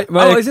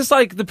 Is this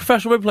like the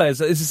professional rugby players?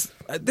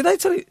 Did I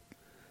tell you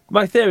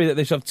my theory that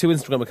they should have 2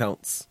 Instagram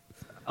accounts?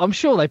 I'm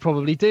sure they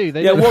probably do.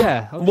 They don't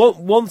care.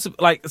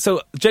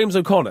 So James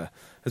O'Connor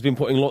has been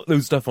putting loads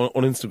of stuff on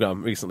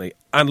Instagram recently,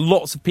 and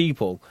lots of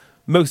people,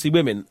 mostly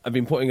women, have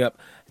been putting up,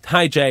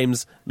 "Hi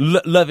James,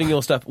 loving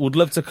your stuff. Would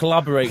love to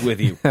collaborate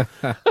with you."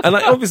 And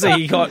obviously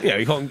he can't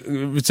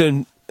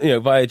return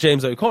via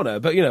James O'Connor,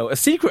 but a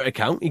secret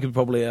account he could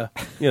probably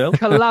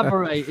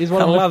collaborate is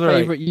one of my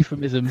favourite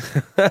euphemisms.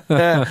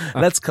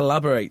 Let's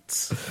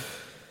collaborate.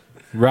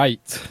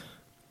 Right.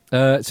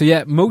 So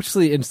yeah,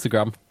 mostly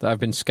Instagram that I've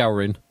been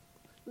scouring.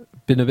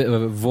 Been a bit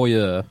of a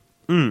voyeur.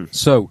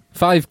 So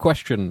 5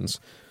 questions,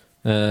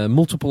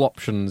 multiple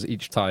options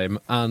each time,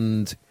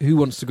 and who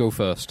wants to go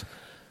first?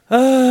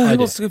 Who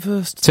wants to go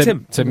first?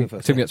 Tim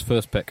gets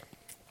first pick.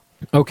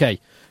 Okay,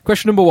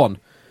 Question number 1.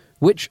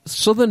 Which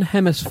Southern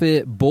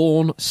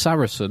Hemisphere-born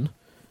Saracen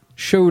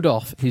showed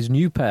off his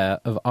new pair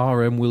of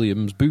R.M.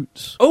 Williams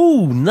boots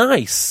Oh,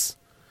 nice.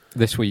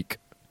 this week?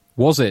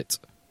 Was it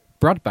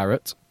Brad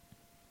Barrett,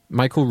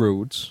 Michael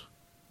Rhodes,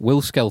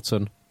 Will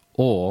Skelton,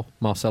 or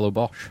Marcelo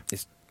Bosch?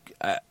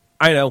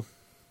 I know.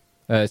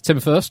 Tim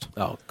first.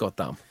 Oh,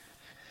 goddamn.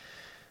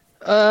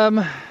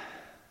 Hang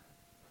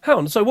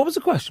on, so what was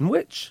the question?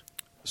 Which?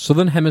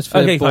 Southern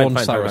Hemisphere-born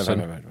Saracen.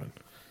 Fine.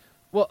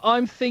 Well,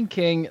 I'm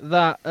thinking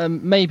that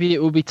maybe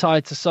it will be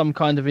tied to some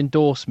kind of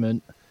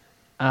endorsement,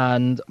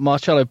 and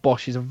Marcelo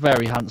Bosch is a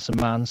very handsome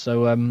man,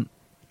 so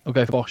I'll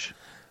go for Bosch.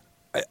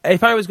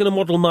 If I was going to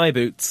model my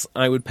boots,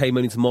 I would pay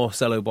money to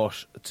Marcelo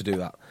Bosch to do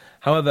that.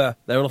 However,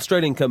 they're an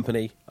Australian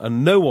company,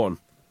 and no one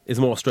is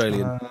more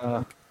Australian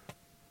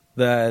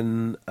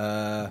than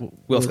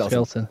Will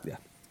Skelton. Yeah.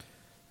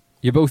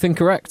 You're both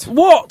incorrect.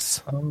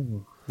 What?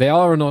 They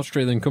are an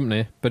Australian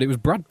company, but it was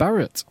Brad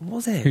Barrett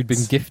Was it? who'd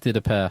been gifted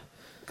a pair.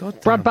 God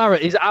damn. Brad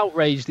Barrett is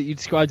outraged that you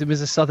described him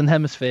as a Southern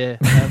Hemisphere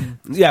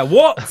Yeah,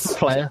 what?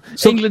 player.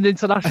 England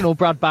international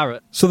Brad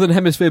Barrett. Southern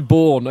Hemisphere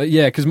born,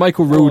 yeah, because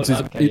Michael Rhodes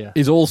okay,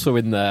 is also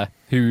in there,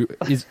 who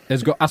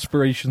has got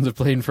aspirations of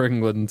playing for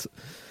England.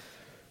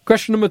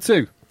 Question number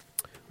 2.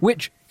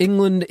 Which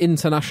England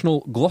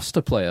international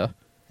Gloucester player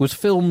was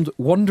filmed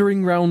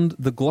wandering round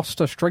the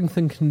Gloucester strength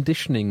and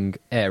conditioning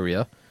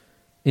area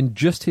in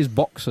just his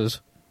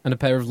boxers and a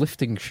pair of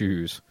lifting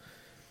shoes?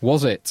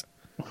 Was it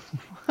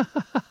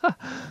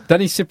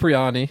Danny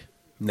Cipriani,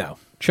 No.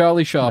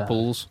 Charlie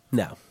Sharples,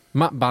 No.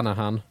 Matt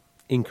Banahan,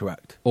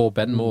 Incorrect. or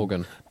Ben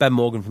Morgan? Ben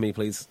Morgan for me,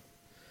 please.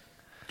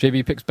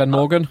 JB picks Ben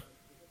Morgan.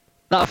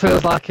 That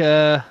feels like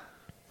a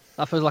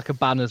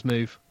Banners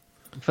move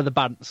for the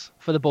Bants,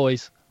 for the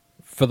boys.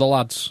 For the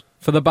lads.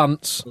 For the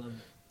Bants.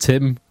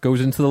 Tim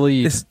goes into the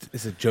lead. This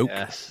is a joke.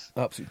 Yes.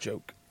 Absolute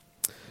joke.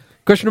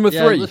 Question number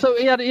 3. So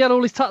he had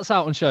all his tats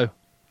out on show.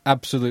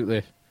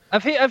 Absolutely.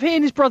 Have he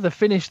and his brother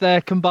finished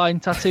their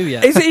combined tattoo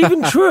yet? Is it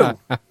even true?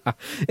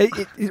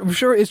 I'm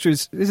sure it is true.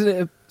 Isn't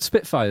it a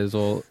Spitfires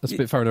or a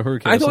Spitfire and a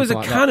Hurricane? I thought it was a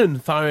like cannon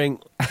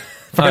firing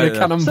Firing a know.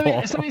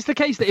 cannonball. So it's the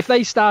case that if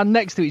they stand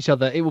next to each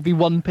other, it will be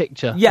one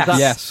picture. Yes.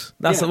 Yes.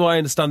 That's what I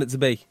understand it to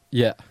be.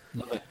 Yeah.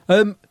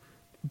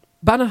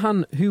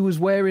 Banahan, who was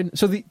wearing...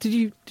 So did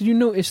you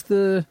notice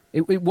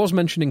it was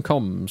mentioned in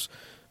comms,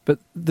 but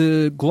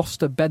the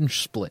Gloucester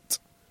bench split?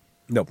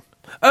 No.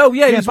 Oh,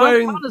 yeah, he was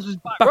wearing... Banners was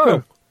back back row.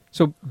 row.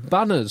 So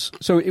Banners...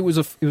 So it was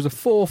a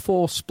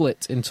 4-4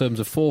 split in terms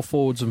of 4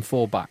 forwards and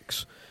 4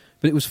 backs.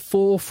 But it was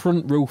 4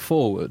 front row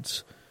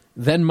forwards,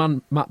 then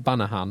Matt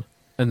Banahan,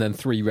 and then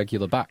 3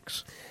 regular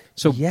backs.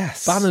 So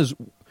Yes. Banners...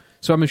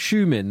 So I'm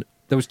assuming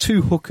there was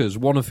 2 hookers,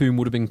 one of whom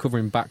would have been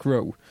covering back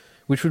row,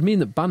 which would mean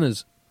that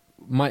Banners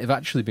might have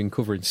actually been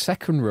covering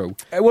second row.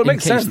 Well, it in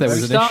makes case sense. there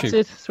was an issue.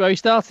 That's where he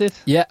started.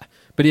 Yeah,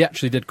 but he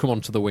actually did come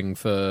onto the wing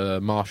for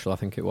Marshall, I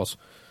think it was.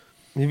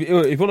 If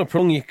you want to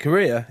prolong your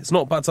career, it's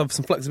not bad to have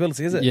some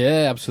flexibility, is it?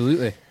 Yeah,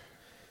 absolutely.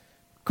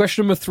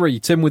 Question number 3,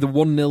 Tim with a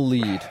 1-0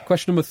 lead.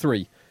 Question number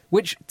 3.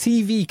 Which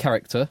TV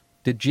character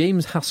did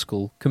James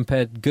Haskell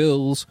compare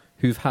girls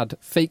who've had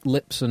fake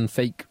lips and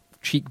fake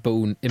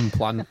cheekbone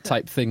implant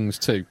type things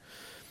to?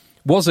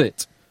 Was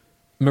it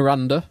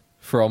Miranda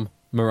from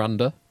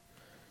Miranda?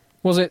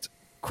 Was it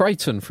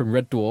Crichton from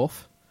Red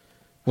Dwarf?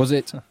 Was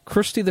it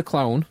Krusty the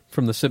Clown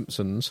from The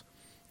Simpsons?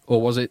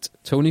 Or was it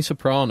Tony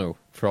Soprano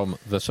from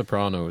The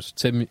Sopranos?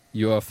 Tim,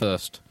 you are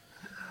first.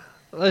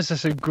 Those are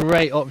some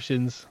great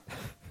options.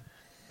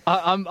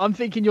 I'm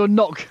thinking you're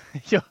not.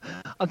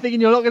 I'm thinking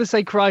you're not going to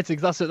say Crichton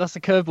because that's a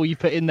curveball you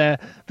put in there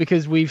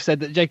because we've said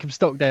that Jacob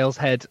Stockdale's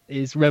head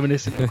is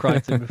reminiscent of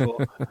Crichton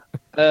before.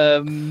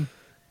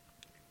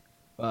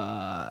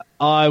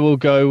 I will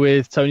go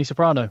with Tony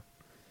Soprano.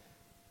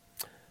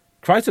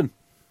 Crichton.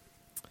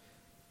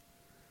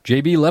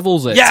 JB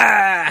levels it.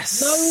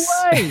 Yes!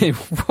 No way!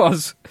 It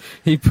was.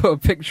 He put a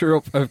picture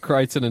up of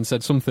Crichton and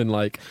said something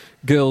like,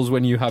 girls,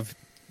 when you have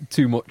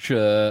too much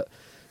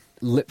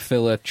lip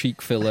filler,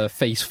 cheek filler,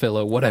 face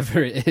filler,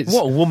 whatever it is.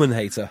 What a woman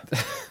hater.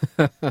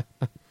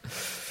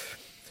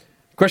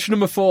 Question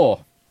number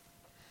 4.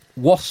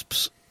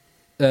 Wasps.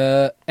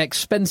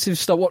 Expensive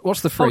stuff.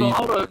 What's the phrase?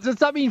 Hold on. Does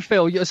that mean,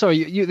 Phil?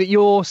 That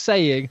you're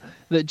saying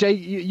that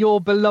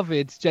your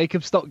beloved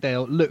Jacob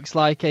Stockdale looks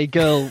like a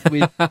girl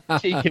with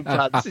cheek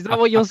implants? Is that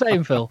what you're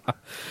saying, Phil?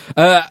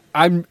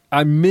 I'm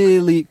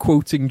merely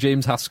quoting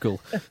James Haskell.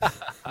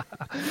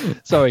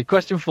 Sorry.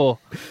 Question 4.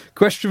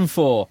 Question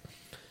 4.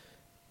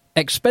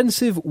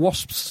 Expensive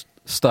Wasps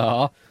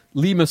star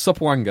Lima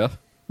Supwanga.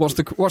 What's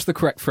the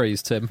correct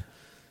phrase, Tim?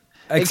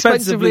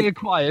 Expensively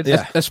acquired.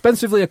 Yeah.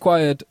 Expensively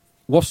acquired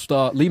Wasp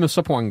star Lima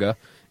Supwanga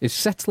is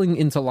settling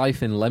into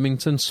life in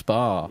Leamington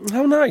Spa.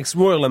 How nice.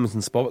 Royal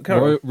Leamington Spa.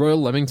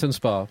 Royal Leamington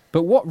Spa.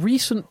 But what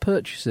recent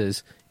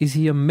purchases is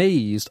he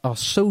amazed are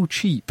so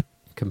cheap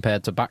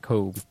compared to back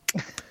home?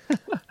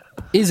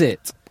 Is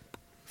it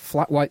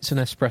flat whites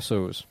and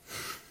espressos?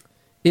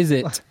 Is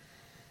it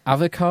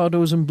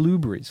avocados and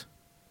blueberries?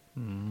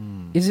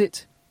 Is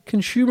it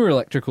consumer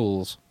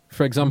electricals?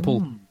 For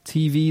example,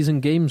 TVs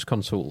and games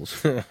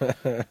consoles?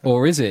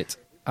 Or is it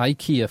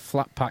IKEA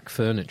flat pack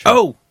furniture?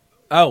 Oh!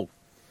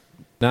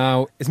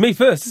 Now, It's me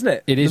first, isn't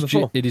it? it is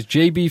Number 4. it is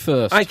JB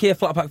first. IKEA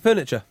flat pack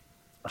furniture.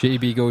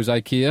 JB goes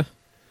IKEA.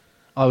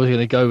 I was going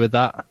to go with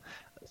that.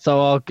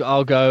 So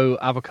I'll go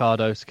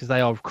avocados because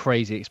they are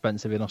crazy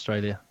expensive in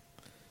Australia.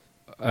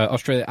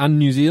 Australia and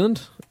New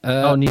Zealand.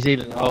 New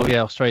Zealand. Oh,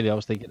 yeah, Australia, I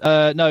was thinking.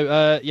 I'll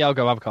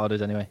go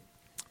avocados anyway.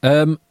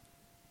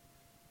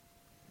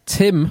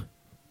 Tim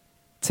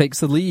takes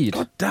the lead.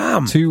 God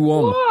damn.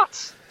 2-1.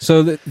 What?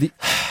 So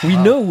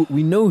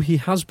we know he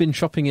has been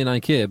shopping in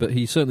IKEA, but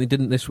he certainly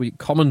didn't this week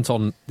comment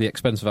on the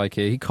expense of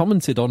IKEA. He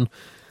commented on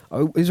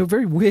it was a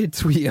very weird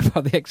tweet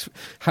about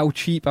how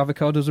cheap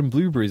avocados and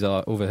blueberries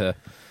are over here.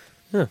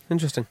 Yeah,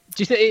 interesting.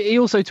 Do you think he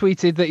also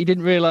tweeted that he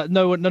didn't realise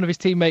none of his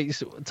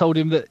teammates told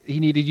him that he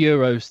needed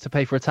euros to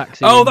pay for a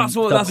taxi? Oh,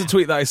 that's a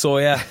tweet that I saw.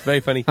 Yeah, very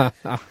funny.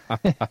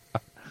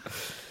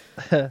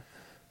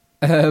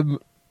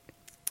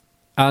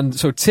 And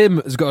so Tim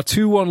has got a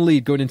 2-1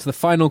 lead going into the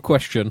final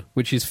question,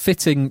 which is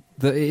fitting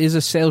that it is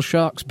a Sale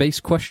Sharks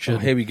based question. Oh,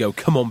 here we go.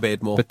 Come on,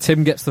 Beardmore. But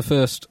Tim gets the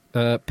first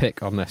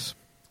pick on this.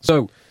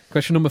 So,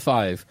 question number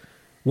 5.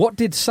 What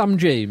did Sam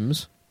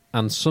James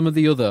and some of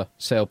the other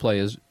Sale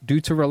players do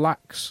to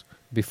relax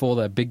before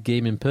their big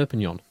game in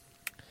Perpignan?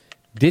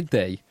 Did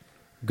they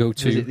go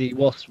to... Is it the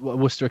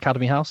Worcester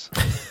Academy House?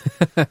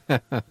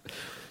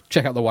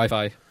 Check out the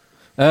Wi-Fi.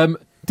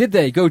 Did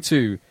they go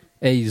to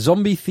a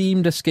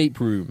zombie-themed escape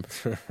room?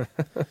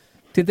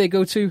 Did they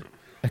go to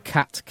a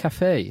cat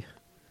cafe?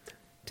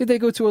 Did they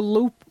go to a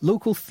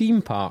local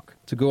theme park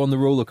to go on the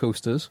roller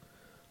coasters?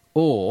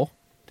 Or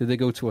did they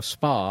go to a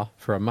spa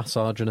for a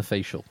massage and a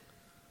facial?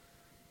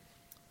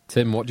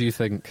 Tim, what do you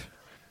think?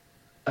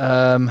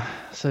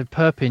 So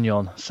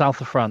Perpignan,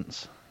 south of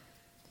France.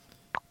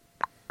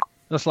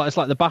 It's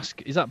like the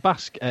Basque. Is that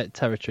Basque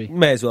territory?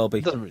 May as well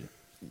be. Doesn't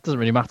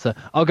really matter.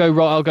 I'll go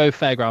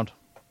fairground.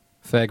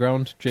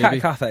 Fairground, JB? Cat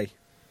cafe.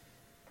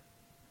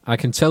 I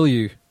can tell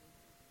you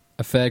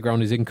a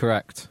fairground is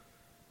incorrect.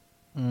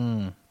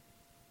 A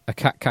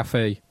cat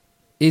cafe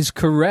is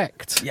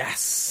correct.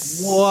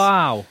 Yes.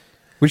 Wow.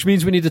 Which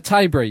means we need a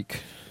tie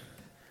break.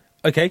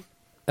 Okay.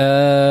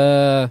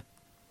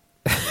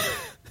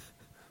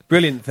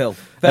 Brilliant, Phil.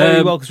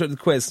 Very well constructed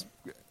quiz.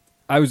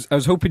 I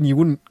was hoping you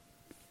wouldn't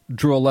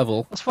draw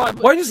level. That's fine.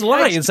 Why just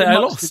lie and say I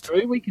lost?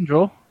 We can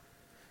draw.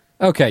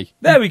 Okay.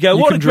 There we go.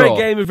 You What a can great draw.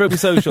 game of Rugby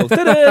Social.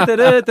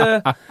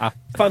 Da-da-da-da-da.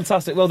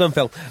 Fantastic. Well done,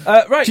 Phil.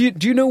 Right.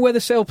 Do you know where the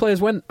Sale players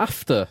went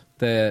after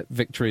their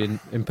victory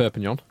in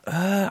Perpignan?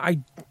 Do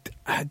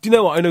you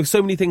know what? I know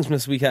so many things from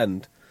this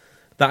weekend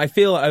that I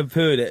feel like I've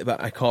heard it,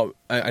 but I can't.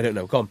 I don't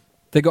know. Go on.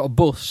 They got a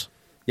bus.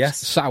 Yes.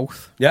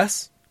 South.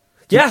 Yes.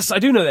 Yes, I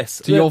do know this.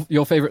 To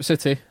your favourite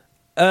city?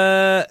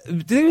 Did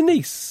they do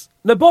Nice?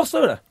 No,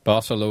 Barcelona.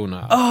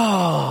 Barcelona.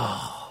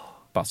 Oh.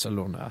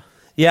 Barcelona.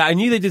 Yeah, I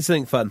knew they did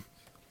something fun.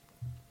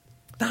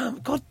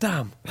 God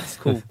damn. That's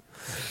cool.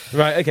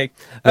 Right, okay.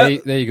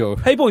 There you go.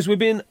 Hey, boys, we've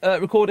been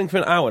recording for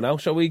an hour now.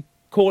 Shall we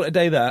call it a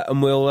day there?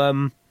 And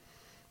we'll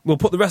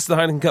put the rest of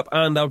the Heineken Cup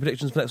and our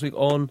predictions for next week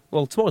on,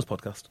 tomorrow's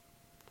podcast.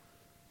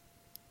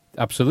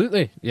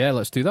 Absolutely. Yeah,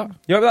 let's do that.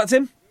 You all right with that,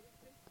 Tim?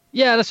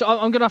 Yeah,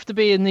 I'm going to have to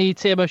be in the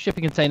TMO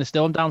shipping container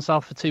still. I'm down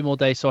south for 2 more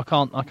days, so I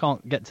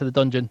can't get to the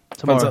dungeon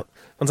tomorrow.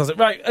 Fantastic.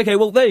 Right, okay,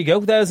 well, there you go.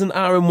 There's an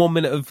hour and 1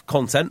 minute of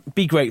content.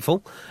 Be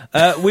grateful.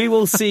 We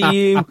will see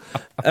you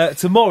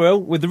tomorrow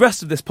with the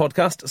rest of this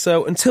podcast.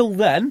 So until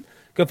then,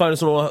 go find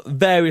us on our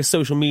various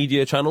social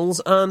media channels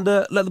and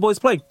let the boys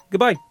play.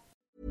 Goodbye.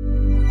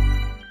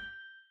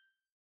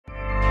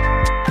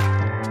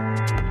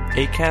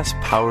 Acast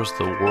powers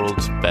the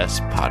world's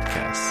best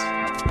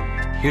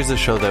podcasts. Here's a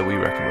show that we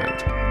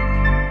recommend.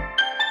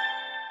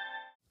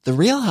 The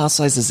Real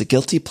Housewives is a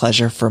guilty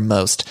pleasure for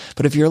most,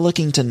 but if you're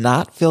looking to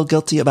not feel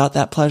guilty about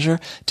that pleasure,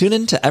 tune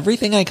in to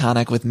Everything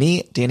Iconic with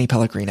me, Danny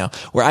Pellegrino,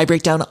 where I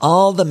break down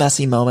all the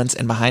messy moments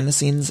and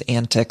behind-the-scenes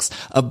antics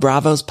of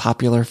Bravo's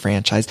popular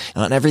franchise.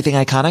 And on Everything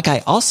Iconic,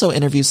 I also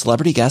interview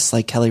celebrity guests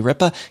like Kelly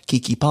Ripa,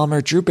 Keke Palmer,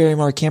 Drew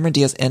Barrymore, Cameron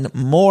Diaz, and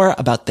more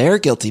about their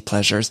guilty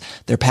pleasures,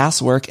 their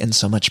past work, and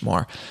so much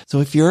more. So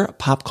if you're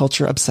pop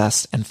culture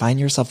obsessed and find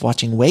yourself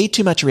watching way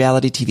too much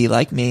reality TV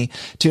like me,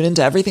 tune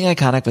into Everything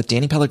Iconic with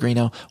Danny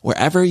Pellegrino,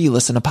 wherever you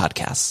listen to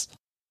podcasts.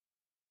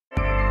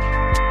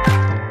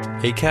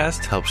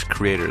 Acast helps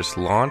creators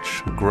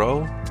launch, grow,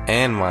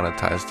 and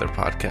monetize their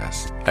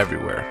podcasts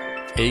everywhere.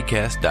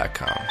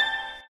 Acast.com.